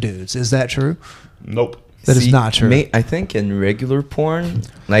 10 other dudes. Is that true? Nope. That is not true. I think in regular porn,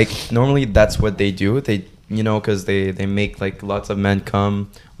 like normally that's what they do. They, because they make like lots of men come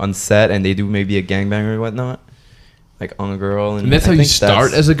on set and they do maybe a gangbang or whatnot, like on a girl. And that's how you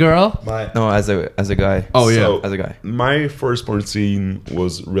start as a girl? No, as a guy. Oh, yeah. So, As a guy. My first porn scene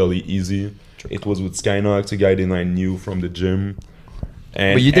was really easy. It was with Skynox, a guy that I knew from the gym.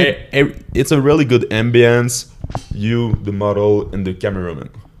 And But you did- it's a really good ambience. You, the model, and the cameraman.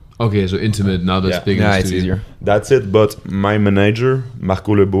 Okay, so intimate, not as Yeah. big in Yeah, the it's studio. easier. That's it. But my manager,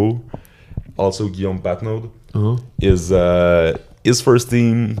 Marco Lebeau, also Guillaume Patnaud, Uh-huh. his first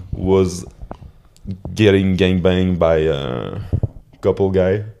scene was getting gangbanged by a couple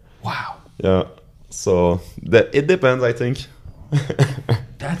guy. Wow. Yeah. So it depends, I think.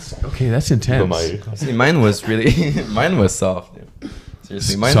 That's intense. But my- See, mine was soft. Dude.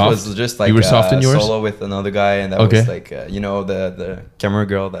 Seriously, mine Soft? was just like You were soft in yours? solo with another guy, and that Okay. was like the camera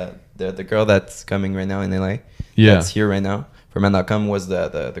girl the girl that's coming right now in LA. Yeah. That's here right now. For Men.com was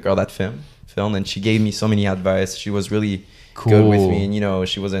the girl that filmed, and she gave me so many advice. She was really good with Cool. me, and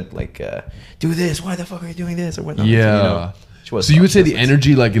she wasn't like do this. Why the fuck are you doing this or whatnot? Yeah. She was So you would soft. say the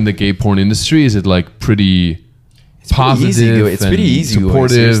energy, like in the gay porn industry, is it like pretty It's pretty positive? easy going. It's pretty and easy going,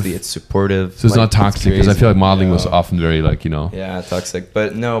 supportive. seriously. It's supportive. So it's not toxic because I feel like modeling was Yeah. often very like Yeah, toxic.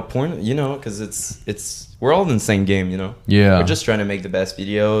 But no, porn, because it's we're all in the same game, Yeah. We're just trying to make the best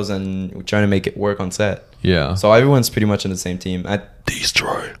videos and we're trying to make it work on set. yeah. So everyone's pretty much in the same team.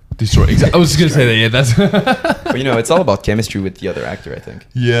 Destroy. Destroy. I was just gonna say that. Yeah, that's. But it's all about chemistry with the other actor, I think.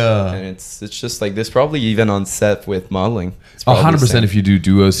 yeah. And it's just like this. Probably even on set with modeling. It's probably 100% the same. if you do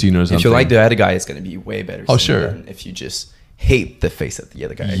duo scene or something. If you like the other guy, it's gonna be way better. Oh, scene sure. than if you just hate the face of the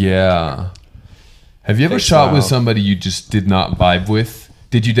other guy. Yeah. Have you ever Fake shot with smile. somebody you just did not vibe with?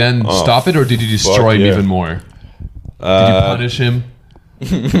 Did you then Oh, stop it or did you destroy him yeah. even more? Did you punish him?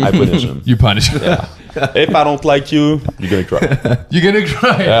 I punish him. You punish him. If I don't like you, you're gonna cry. You're gonna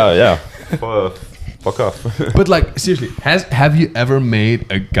cry. Yeah. Fuck off. But like seriously, have you ever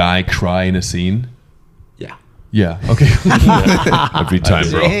made a guy cry in a scene? Yeah. Yeah. Okay. Every time,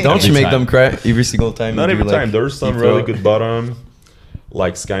 bro. Dang. Don't Every you make time. them cry every single time? Not you every do, time. like, There's some you really throw- good bottom,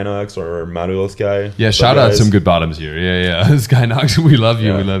 like Skynox or Manuel Sky. Yeah. But Shout out guys- some good bottoms here. Yeah. Yeah. Skynox, we love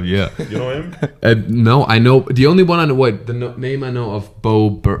you. Yeah. We love you. Yeah. You know him? No, I know the only one I know. What the name I know of Bo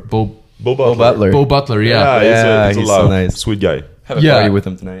Butler. Bo Butler. Yeah. Yeah, he's a he's lot so of nice. sweet guy. Have a Yeah. party with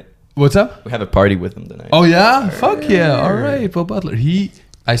him tonight. What's up? We have a party with him tonight. Oh yeah, fuck yeah! All right, Bo Butler.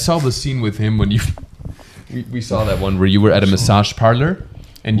 I saw the scene with him when you. We saw that one where you were at a massage parlor,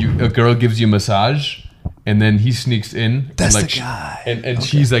 and a girl gives you a massage, and then he sneaks in. That's and the guy. And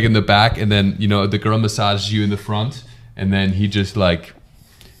she's like in the back, and then the girl massages you in the front, and then he just like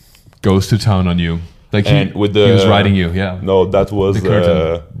goes to town on you. Like he was riding you. Yeah. No, that was The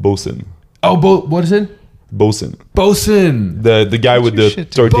curtain. Bosun. Oh, what is it? Bosun. Bosun. The guy with your the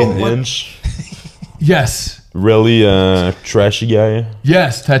shit together. 13-inch, Yes. really trashy guy.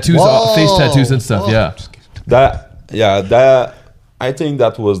 Yes. Tattoos, Whoa. face tattoos and stuff. Whoa. Yeah. That I think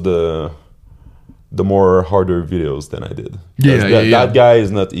that was the more harder videos than I did. 'Cause Yeah. That guy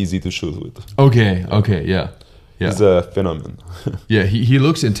is not easy to shoot with. Okay. Yeah. Yeah. He's a phenomenon. Yeah, he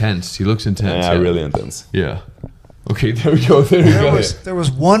looks intense. He looks intense. Yeah, really intense. Yeah. Okay, there we go. There we go. There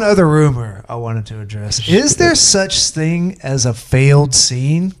was one other rumor I wanted to address. Is there such thing as a failed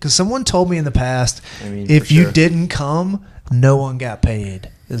scene? Because someone told me in the past, I mean, if for you sure. didn't come, no one got paid.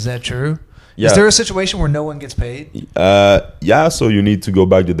 Is that true? Yeah. Is there a situation where no one gets paid? Yeah, so you need to go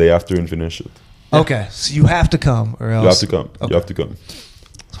back the day after and finish it. Okay, so you have to come, or else You have to come. Okay. You have to come.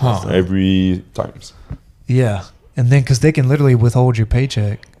 Huh. Every times. Yeah, and then because they can literally withhold your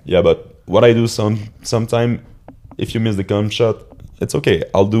paycheck. Yeah, but what I do sometime, if you miss the cum shot, it's okay.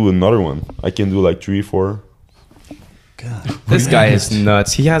 I'll do another one. I can do like 3, 4. God, This guy is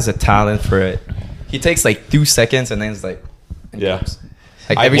nuts. He has a talent for it. He takes like 2 seconds and then it's like, Yeah.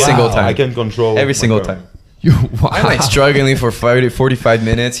 like every single time. I can control every my single cum. time. You, wow. I'm like struggling for 45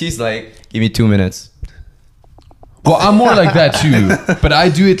 minutes. He's like, give me 2 minutes. Well, I'm more like that too, but I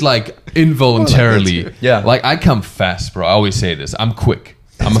do it like involuntarily. Yeah. Like I come fast, bro. I always say this. I'm quick.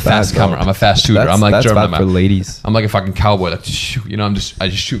 I'm a That's fast bad, bro. comer. I'm a fast shooter. That's, I'm like that's German. bad for ladies. I'm like a fucking cowboy. Like shoot, I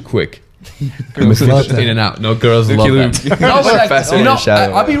just shoot quick. Girls love that. In and out. No girls Luke, love you that. look- No, but like, faster you than know, a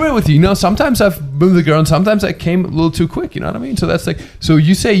shadow. I'll be real with you. You know, sometimes I've moved the girl, and sometimes I came a little too quick. You know what I mean? So that's like. So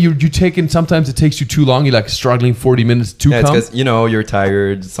you say you taking. Sometimes it takes you too long. You're like struggling 40 minutes to Yeah, it's come. because you're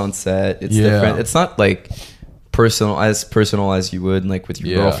tired. Sunset. It's Yeah. different. It's not like personal as you would like with your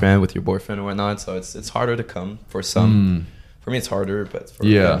Yeah. girlfriend, with your boyfriend or whatnot. So it's harder to come for some. For me, it's harder, but for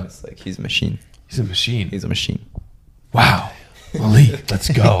Yeah. him, it's like he's a machine. He's a machine. He's a machine. Wow. Malik, let's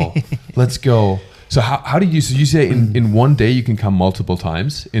go. Let's go. So how do you, so you say in one day you can come multiple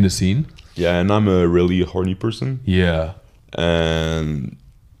times in a scene? Yeah, and I'm a really horny person. Yeah. And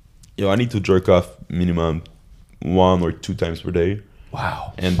I need to jerk off minimum 1 or 2 times per day.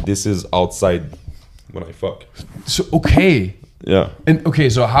 Wow. And this is outside when I fuck. So, okay. Yeah. And okay,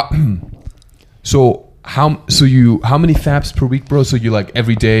 so how many faps per week, bro? So you like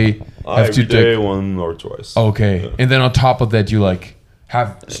every day have Every to day, 1 or twice. Okay. Yeah. And then on top of that you like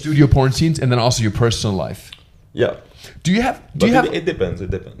have studio porn scenes and then also your personal life. Yeah. Do you have But it depends. It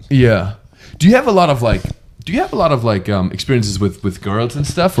depends. Yeah. Do you have a lot of experiences with girls and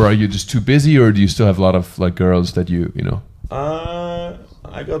stuff, or are you just too busy, or do you still have a lot of like girls that you know?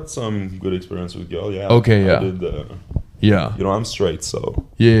 I got some good experience with girl. Yeah. Okay, yeah. I did, Yeah. I'm straight, so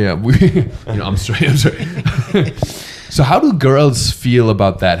Yeah. I'm straight. I'm sorry. So how do girls feel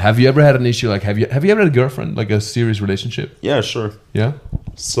about that? Have you ever had an issue? Like, have you ever had a girlfriend, like a serious relationship? yeah, sure. Yeah.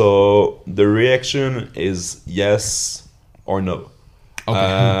 So the reaction is yes or no.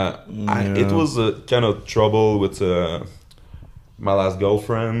 Okay. It was a kind of trouble with my last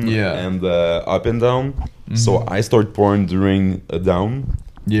girlfriend. Yeah. And up and down. So I started porn during a down,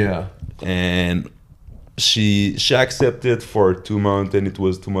 Yeah. and she accepted for 2 months, and it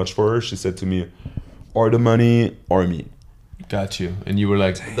was too much for her. She said to me, or the money or me. Got you. And you were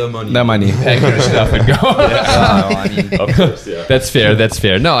like, The money. That money. pack your stuff and go. I mean, Of course, yeah. That's fair. That's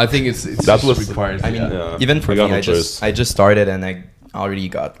fair. No, I think it's That just was- required. I mean, yeah. Yeah. even for I me, got no I choice. just started and I already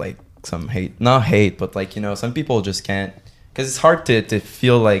got like some hate. Not hate, but like some people just can't, because it's hard to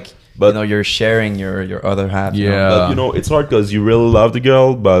feel like But- you're sharing your other half. you know? Yeah. But it's hard because you really love the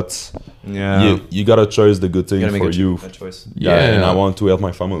girl, but Yeah. you gotta choose the good thing You gotta make for a you. choice. Yeah, and Yeah. I want to help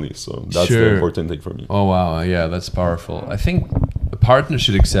my family, so that's Sure. the important thing for me. Oh wow, yeah, that's powerful. I think a partner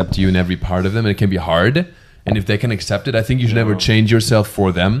should accept you in every part of them, and it can be hard. And if they can accept it, I think you should never change yourself for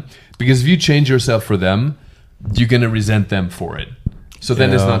them, because if you change yourself for them, you're gonna resent them for it. So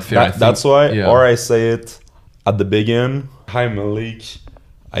then it's Yeah. not fair. I think. That's why, Yeah. or I say it at the beginning. Hi Malik,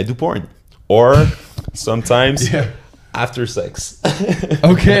 I do porn, or sometimes Yeah. after sex.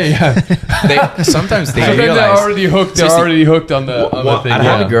 Okay. Yeah. Sometimes they So then realize. they're already hooked. They're Seriously. already hooked on the thing. I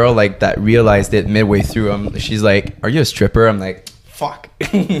had yeah. a girl like that realized it midway through. She's like, "Are you a stripper?" I'm like, "Fuck."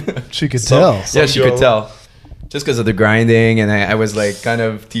 She could Some- tell. Yeah, she could girl- tell. Just because of the grinding, and I was like kind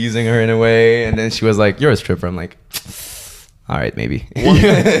of teasing her in a way, and then she was like, "You're a stripper." I'm like, "All right, maybe."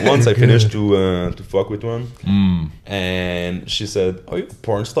 Once I finished to fuck with one, Mm. and she said, "Oh, you a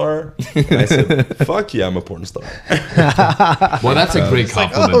porn star?" And I said, "Fuck yeah, I'm a porn star." Well, that's a great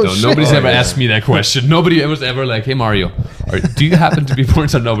compliment, oh, though. shit. Nobody's ever yeah. asked me that question. Nobody was ever like, "Hey, Mario, do you happen to be porn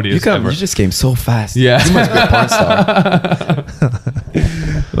star?" Nobody You has come, ever. you just came so fast. Yeah. You must be a porn star.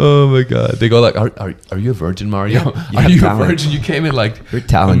 Oh my god! They go like, "Are you a virgin, Mario? you Are have you a talent. virgin? You came in like You're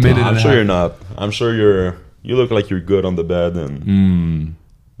talented. a minute I'm and a sure half." you're not. I'm sure you look like you're good on the bed, and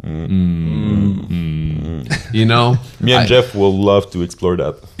You know, me and I- Jeff will love to explore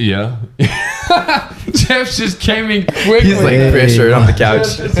that. Yeah. Jeff just came in quick. He's like Hey. pressured on the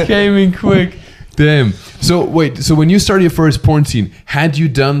couch. Jeff just came in quick. Damn. So wait. So when you started your first porn scene, had you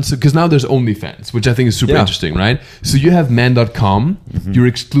done so? Because now there's OnlyFans, which I think is super Yeah. interesting, right? So you have man.com. You're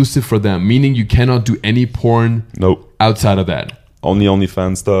exclusive for them, meaning you cannot do any porn Nope, outside of that. only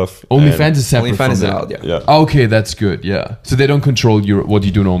OnlyFans stuff. OnlyFans and- is separate OnlyFans from is that. out, yeah. Yeah. Okay, that's good. Yeah. So they don't control what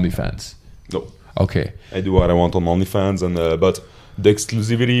you do on OnlyFans. Nope. Okay. I do what I want on OnlyFans, and but the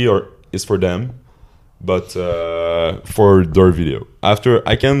exclusivity is for them, but for their video. After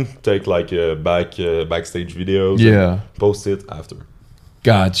I can take like backstage videos. Yeah. And post it after.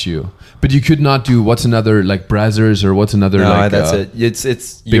 Got you. But you could not do what's another like Brazzers or what's another No, like that's it.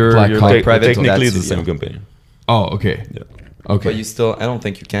 It's big you're, black you're cock. like private to Technically, that it's the studio. same company. Oh, okay. Yeah. Okay. But you still, I don't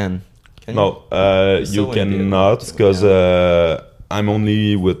think you can. Can you? No, still you wouldn't be able cannot to, because I'm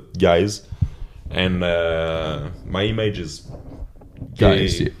only with guys, and my image is gay,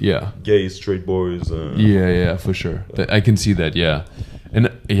 Guys, yeah. gay straight boys. Yeah, for sure. I can see that, yeah. And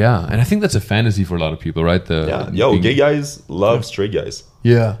I think that's a fantasy for a lot of people, right? Yo, gay guys love straight guys.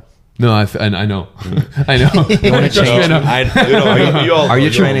 Yeah. No, I know. I know. You want to change? You all Are you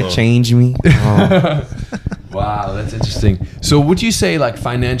all trying to know. change me? Oh. Wow, that's interesting. So would you say like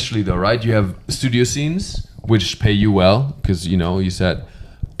financially though, right? You have studio scenes which pay you well because you said,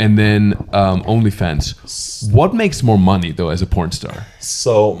 and then OnlyFans. What makes more money though as a porn star?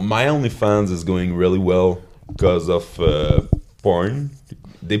 So my OnlyFans is going really well because of porn.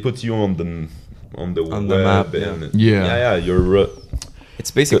 They put you on the On web the map, and Yeah. You're It's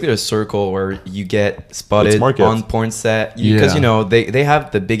basically a circle where you get It's spotted market. on porn set because Yeah. they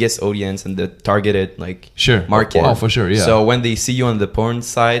have the biggest audience and the targeted like Sure. market. Oh, for sure, yeah. So when they see you on the porn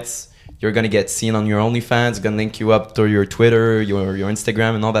sites, you're gonna get seen on your OnlyFans. Gonna link you up to your Twitter, your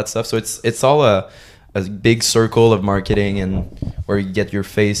Instagram, and all that stuff. So it's all a big circle of marketing and where you get your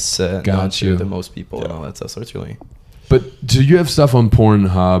face known Got to you. the most people and all that stuff. So it's really But do you have stuff on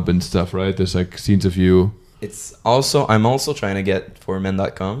Pornhub and stuff, right? There's like scenes of you. I'm also trying to get for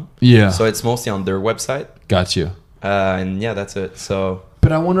men.com. Yeah. So it's mostly on their website. Got you. And yeah, that's it. So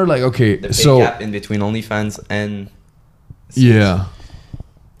But I wonder, like, okay, the big so gap in between OnlyFans and yeah,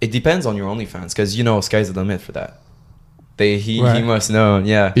 it depends on your OnlyFans because sky's the limit for that. He Right. must know,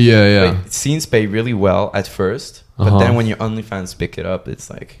 yeah. yeah. But scenes pay really well at first, but Uh-huh. then when your OnlyFans pick it up, it's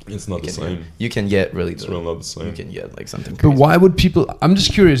like It's not you the can- same. You can get really It's good. really not the same. You can get like something. But Crazy. why would people? I'm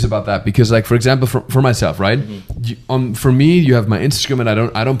just curious about that because, like, for example, for myself, right? For me, you have my Instagram, and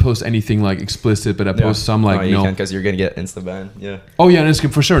I don't post anything like explicit, but I Yeah. post some like you can because you're gonna get insta ban. Yeah. Oh yeah, on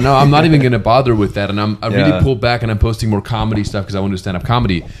Instagram for sure. No, I'm not even gonna bother with that, and I really Yeah. pulled back, and I'm posting more comedy stuff because I want to stand up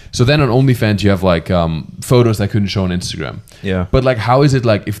comedy. So then on OnlyFans, you have like photos I couldn't show on Instagram. Yeah. But like, how is it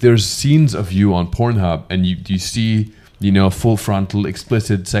like if there's scenes of you on Pornhub and you see full frontal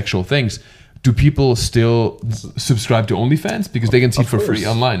explicit sexual things? Do people still subscribe to OnlyFans because they can see it Of for free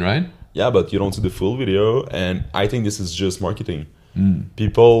course. online, right? Yeah, but you don't see the full video, and I think this is just marketing.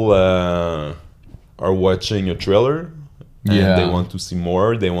 People are watching a trailer, and Yeah. they want to see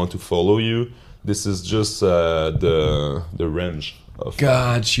more. They want to follow you. This is just the range of.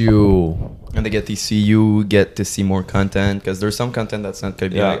 Got you. And they get to see you, get to see more content because there's some content that's not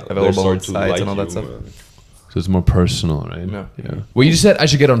gonna be like, they available start on to sites like and all that you, stuff. So it's more personal, right? Yeah. Well, you just said I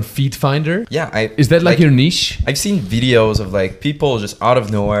should get on Feed Finder. Yeah, Is that like your niche? I've seen videos of like people just out of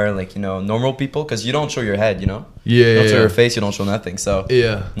nowhere, like normal people, because you don't show your head, Yeah, you don't show yeah. your face, you don't show nothing. So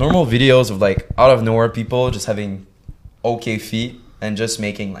Yeah. normal videos of like out of nowhere people just having okay feet and just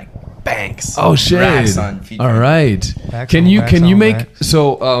making like banks. Oh shit! Racks on feet. All right. Backs Can on you racks can you on make racks. so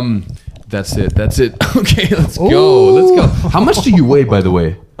That's it. Okay, let's go. Let's go. How much do you weigh, by the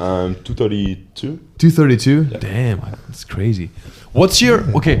way? 232. 232. Damn, that's crazy. What's your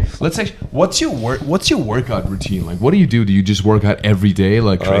What's your workout routine? Like, what do you do? Do you just work out every day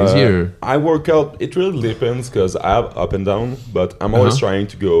like crazy, or? I work out. It really depends because I have up and down, but I'm always trying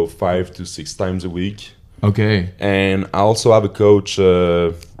to go 5 to 6 times a week. Okay. And I also have a coach.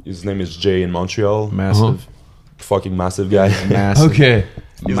 His name is Jay in Montreal. Massive. Fucking massive guy. Massive. Okay.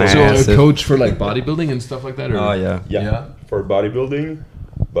 He's So Massive. a coach for like bodybuilding and stuff like that, or? Oh yeah. Yeah, for bodybuilding.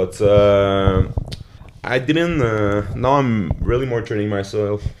 But I didn't. Now I'm really more training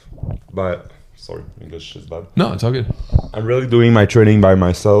myself. Sorry, English is bad. No, it's all good. I'm really doing my training by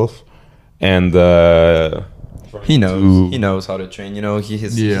myself, and He knows. to- He knows how to train. You know,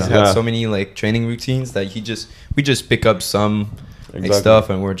 he's Yeah. had Yeah. so many like training routines that we just pick up some like, Exactly. stuff,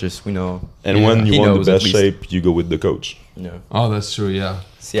 and we're just we know. And Yeah. when He you want knows the at best least. shape, you go with the coach. You know. Oh, that's true. Yeah.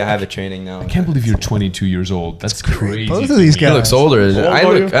 See, I have a training now. I can't believe you're 22 years old. That's crazy. Both to of these me. He guys. looks older. old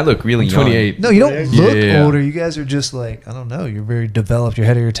are you? I look really I'm young. 28. No, you don't Yeah, look yeah. older. You guys are just like, I don't know. You're very developed. You're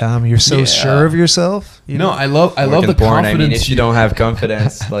ahead of your time. You're so Yeah. sure of yourself. You No, know? I love Working the porn, confidence. I mean, if you don't have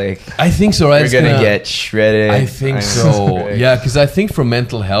confidence, like I think so. Right? you're It's gonna get shredded. I think know, so. it's great. Yeah, because I think for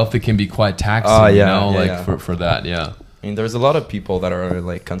mental health, it can be quite taxing. Oh, you yeah, know, yeah, like yeah. for that. Yeah. I mean, there's a lot of people that are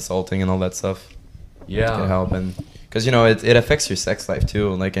like consulting and all that stuff to Yeah. help, and because you know it affects your sex life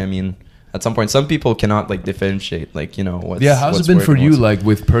too. Like I mean, at some point, some people cannot like differentiate, like you know what's Yeah. How's what's it been for working, you, what's- like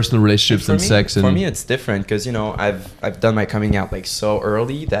with personal relationships For and me- sex? And for me, it's different because you know I've done my coming out like so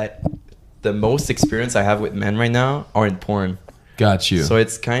early that the most experience I have with men right now are in porn. got you. So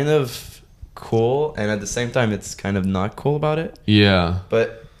it's kind of cool, and at the same time, it's kind of not cool about it. yeah.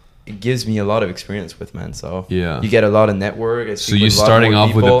 But it gives me a lot of experience with men. So Yeah. you get a lot of network. I So speak you're with a lot starting more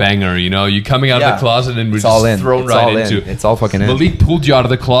off with a people. banger, you know? You coming out of Yeah. the closet and we're It's just all in. thrown It's right all in. into. It's all fucking in. Malik pulled you out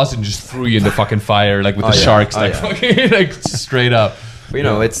of the closet and just threw you in the fucking fire, like with the Oh, yeah. sharks, Oh, like yeah. fucking, like straight up. But, you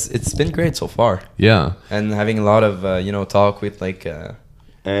know, it's been great so far, Yeah. and having a lot of you know talk with like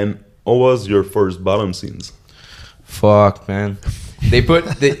And what was your first bottom scenes? fuck man, they put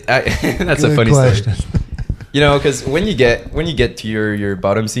that's a Good funny question. story. You know, because when you get to your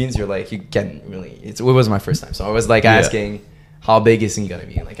bottom scenes, you're like you can't really. It was my first time, so I was like Yeah. asking, how big is it gonna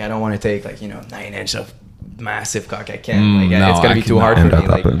be? Like I don't want to take like 9-inch of massive cock. I can't. Mm, like no, it's gonna I be too cannot hard for have me.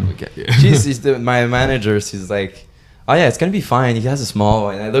 that Like happen. my manager, she's like, oh yeah, it's gonna be fine. He has a small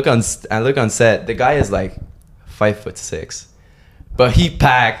one. I look on set. The guy is like 5'6", but he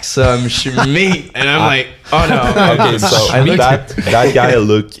packs some meat, and I'm like, oh no. Okay, so I looked- that guy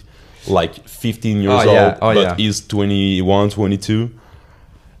looked like 15 years Oh, yeah. old, Oh, but yeah. he's 21, 22.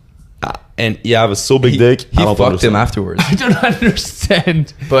 And he have a so big he, dick. he I don't fucked him understand. afterwards. I don't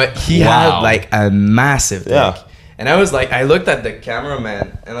understand. But he Wow. had like a massive dick. Yeah. And I was like, I looked at the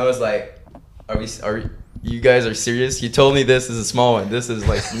cameraman and I was like, are you guys are serious? He told me this is a small one. This is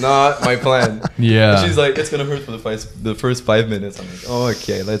like not my plan. Yeah. And she's like, it's gonna hurt for the first 5 minutes. I'm like, oh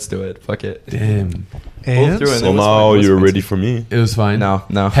okay, let's do it. Fuck it. Damn. And through it. So It was now fine, it was you're fine. ready for me. It was fine. No.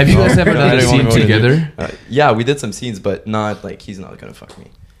 Have you guys ever No, done I a don't scene wanna do it. together? Yeah, we did some scenes, but not like he's not gonna fuck me.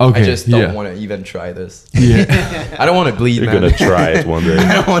 Okay. I just don't yeah. want to even try this. Yeah. I don't want to bleed, You're man. gonna try it one day.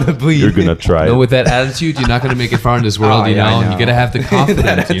 I don't want to bleed. You're gonna try No, it. with that attitude, you're not gonna make it far in this world. Oh, you yeah, I know, know. you gotta have the confidence.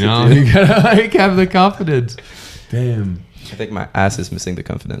 That you know, attitude. you gotta like, have the confidence. Damn. I think my ass is missing the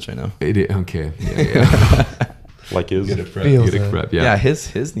confidence right now. Okay. Yeah. Like his. Get a prep. Feels Get a it. prep. Yeah, Yeah.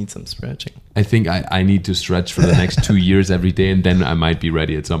 his needs some stretching. I think I need to stretch for the next 2 years every day, and then I might be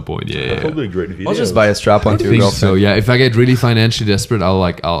ready at some point. Yeah. That'll be a great video. I'll just buy a strap on I to your think girlfriend. so. Yeah. If I get really financially desperate,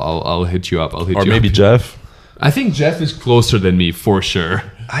 I'll hit you up. I'll hit Or you maybe up. Jeff. I think Jeff is closer than me for sure.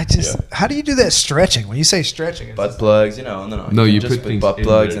 how do you do that stretching? When you say stretching, it's Butt plugs, no. No, you just put things butt in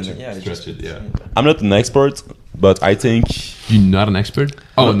plugs there and to yeah, stretch just it, yeah. I'm not an expert, but I think You're not an expert?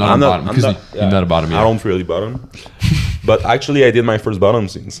 Oh, not I'm a bottom. Because yeah. you're not a bottom. Yeah. I don't really bottom. But actually, I did my first bottom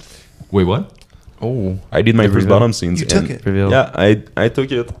scenes. Wait, what? Oh, I did my first reveal. bottom scenes. You took and- it. Reveal. Yeah, I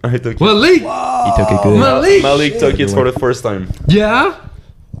took it. I took it. Malik! he took it good. Malik! Malik took it for the first time. Yeah?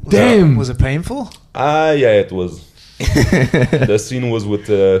 Damn. Was it painful? Yeah, it was. The scene was with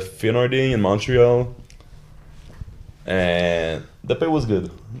Finardi in Montreal, and the pay was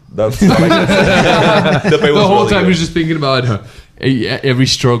good. That's what I can say. The pay was The whole really time good. he was just thinking about every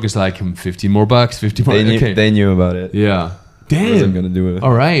stroke is like 50 more bucks, 50 more. Okay. They knew about it. Yeah. I wasn't gonna Damn. do it.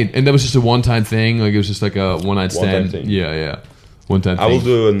 All right. And that was just a one-time thing? Like it was just like a one-night One-time stand? thing. Yeah. One-time I will thing.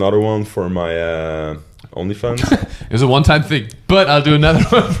 do another one for my OnlyFans, It was a one-time thing, but I'll do another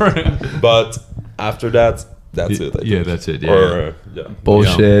one for him. but after that, That's it. I Yeah, think. that's it. Yeah, Or yeah. yeah.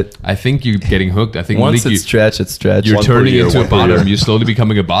 Bullshit. I think you're getting hooked. I think Once Malik, it's stretched, it's stretched. you're One per turning year, into a one per bottom. year. You're slowly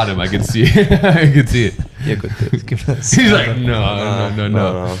becoming a bottom. I can see. I can see it. Yeah, good. He's like,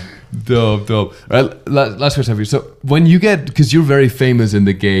 no. Dope. All right, last question for you. So when you get, because you're very famous in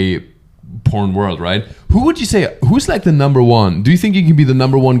the gay porn world, right? Who would you say, who's like the number one? Do you think you can be the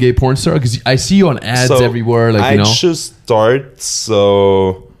number one gay porn star? Because I see you on ads So, everywhere, like, I you know. just start,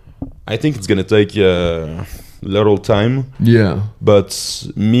 so I think it's gonna take a little time. Yeah. But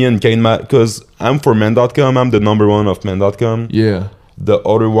me and Kane, because I'm for men.com, I'm the number one of men.com. Yeah. The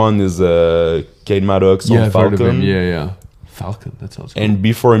other one is Kane Maddox Yeah, on I've heard of him. Falcon. Yeah. Falcon, that sounds cool. And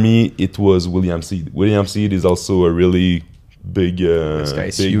before me, it was William Seed. William Seed is also a really big,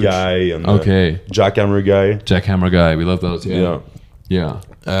 guy's big huge. guy and Okay. jackhammer guy. Jackhammer guy, we love those. Yeah.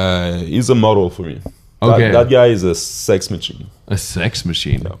 He's a model for me. Okay. That guy is a sex machine. A sex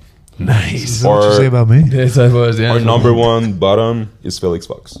machine. Yeah. Nice. Is that what you Or- say about me? Yes, I was. Yeah. Our number one bottom is Felix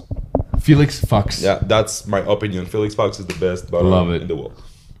Fox. Felix Fox. Yeah, that's my opinion. Felix Fox is the best bottom Love it. in the world.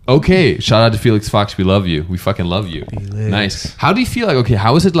 Okay, shout out to Felix Fox. We love you. We fucking love you. Felix. Nice. How do you feel like? Okay,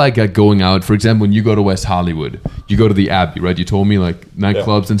 how is it like going out? For example, when you go to West Hollywood, you go to the Abbey, right? You told me like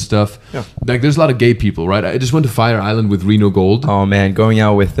nightclubs and stuff. Yeah. Like there's a lot of gay people, right? I just went to Fire Island with Reno Gold. Oh man, going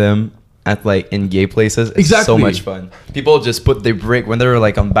out with them at like in gay places, it's Exactly. so much fun. People just put their break when they're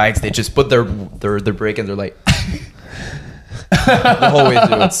like on bikes, they just put their break and they're like the whole way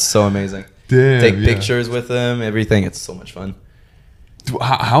through. It's so amazing. Damn, Take yeah. pictures with them, everything. It's so much fun.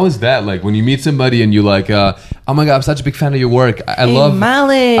 How is that like when you meet somebody and you're like, oh my god, I'm such a big fan of your work. I love.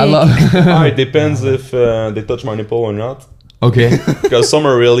 Malik. I love. It depends if they touch my nipple or not. Okay. Because some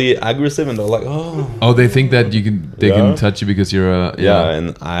are really aggressive and they're like, oh. Oh, they think that they Yeah. can touch you because you're a Yeah,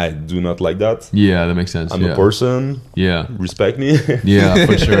 and I do not like that. Yeah, that makes sense. I'm yeah. a person. Yeah. Respect me. Yeah,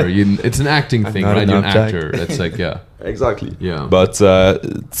 for sure. It's an acting thing, not right? an You're an object. actor. That's like, yeah. Exactly. Yeah. But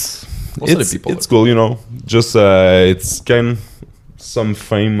Most of the people it's cool, you know. Just it's kind some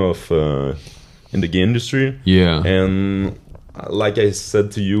fame of in the gay industry. Yeah. And like I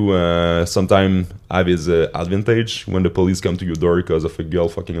said to you, sometimes have his advantage when the police come to your door because of a girl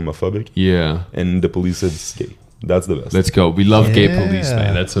fucking homophobic, Yeah. and the police said it's gay. That's the best. Let's go. We love gay Yeah. police,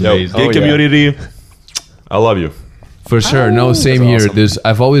 man. That's Yo, amazing. gay Oh, yeah. community, I love you. For sure. No, same That's here. awesome.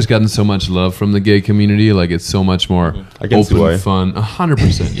 I've always gotten so much love from the gay community. Like it's so much more I can see open, why. fun.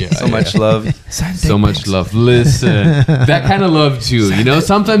 100%. Yeah. So much love. So much love. Listen, that kind of love too. You know,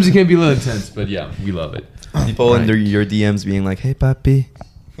 sometimes it can be a little intense, but yeah, we love it. People in your DMs being like, "Hey, papi."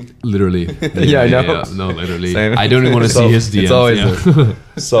 Literally. Yeah, I know. No, literally. Same. I don't even want to So, see his DMs. it's always yeah.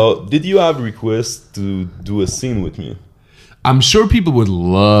 So, did you have requests to do a scene with me? I'm sure people would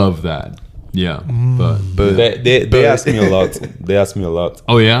love that. Yeah, but They asked me a lot. They asked me a lot.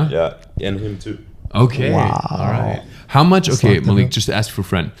 oh yeah. Yeah, and him too. Okay. Wow. All right. How much? Okay, Fucked Malik. up. Just to ask for a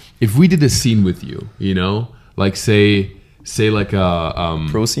friend. If we did a scene with you, you know, like say like a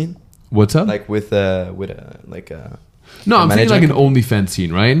Pro scene, what's up? like with like a. No, I'm thinking like an management OnlyFans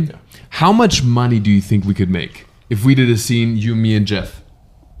scene, right? How much money do you think we could make if we did a scene, you, me, and Jeff?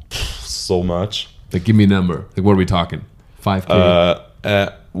 So much. Like, give me a number. Like, what are we talking?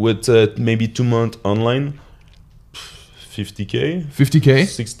 5K, With maybe 2 months online, 50K, 50K?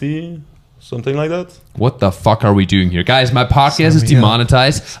 60, something like that. What the fuck are we doing here, guys? My podcast is Sign me up.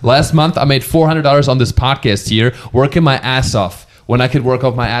 demonetized. Last month, I made $400 on this podcast here, working my ass off when I could work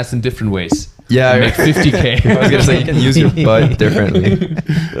off my ass in different ways. Yeah, And make 50K. I was gonna say you can use your butt differently.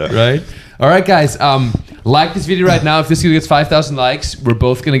 Right? All right, guys. Like this video right now. If this video gets 5,000 likes, we're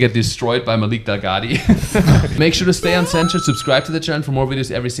both gonna get destroyed by Malik Dalgadi. Make sure to stay uncensored. Subscribe to the channel for more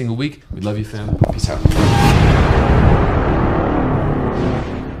videos every single week. We love you, fam. Peace out.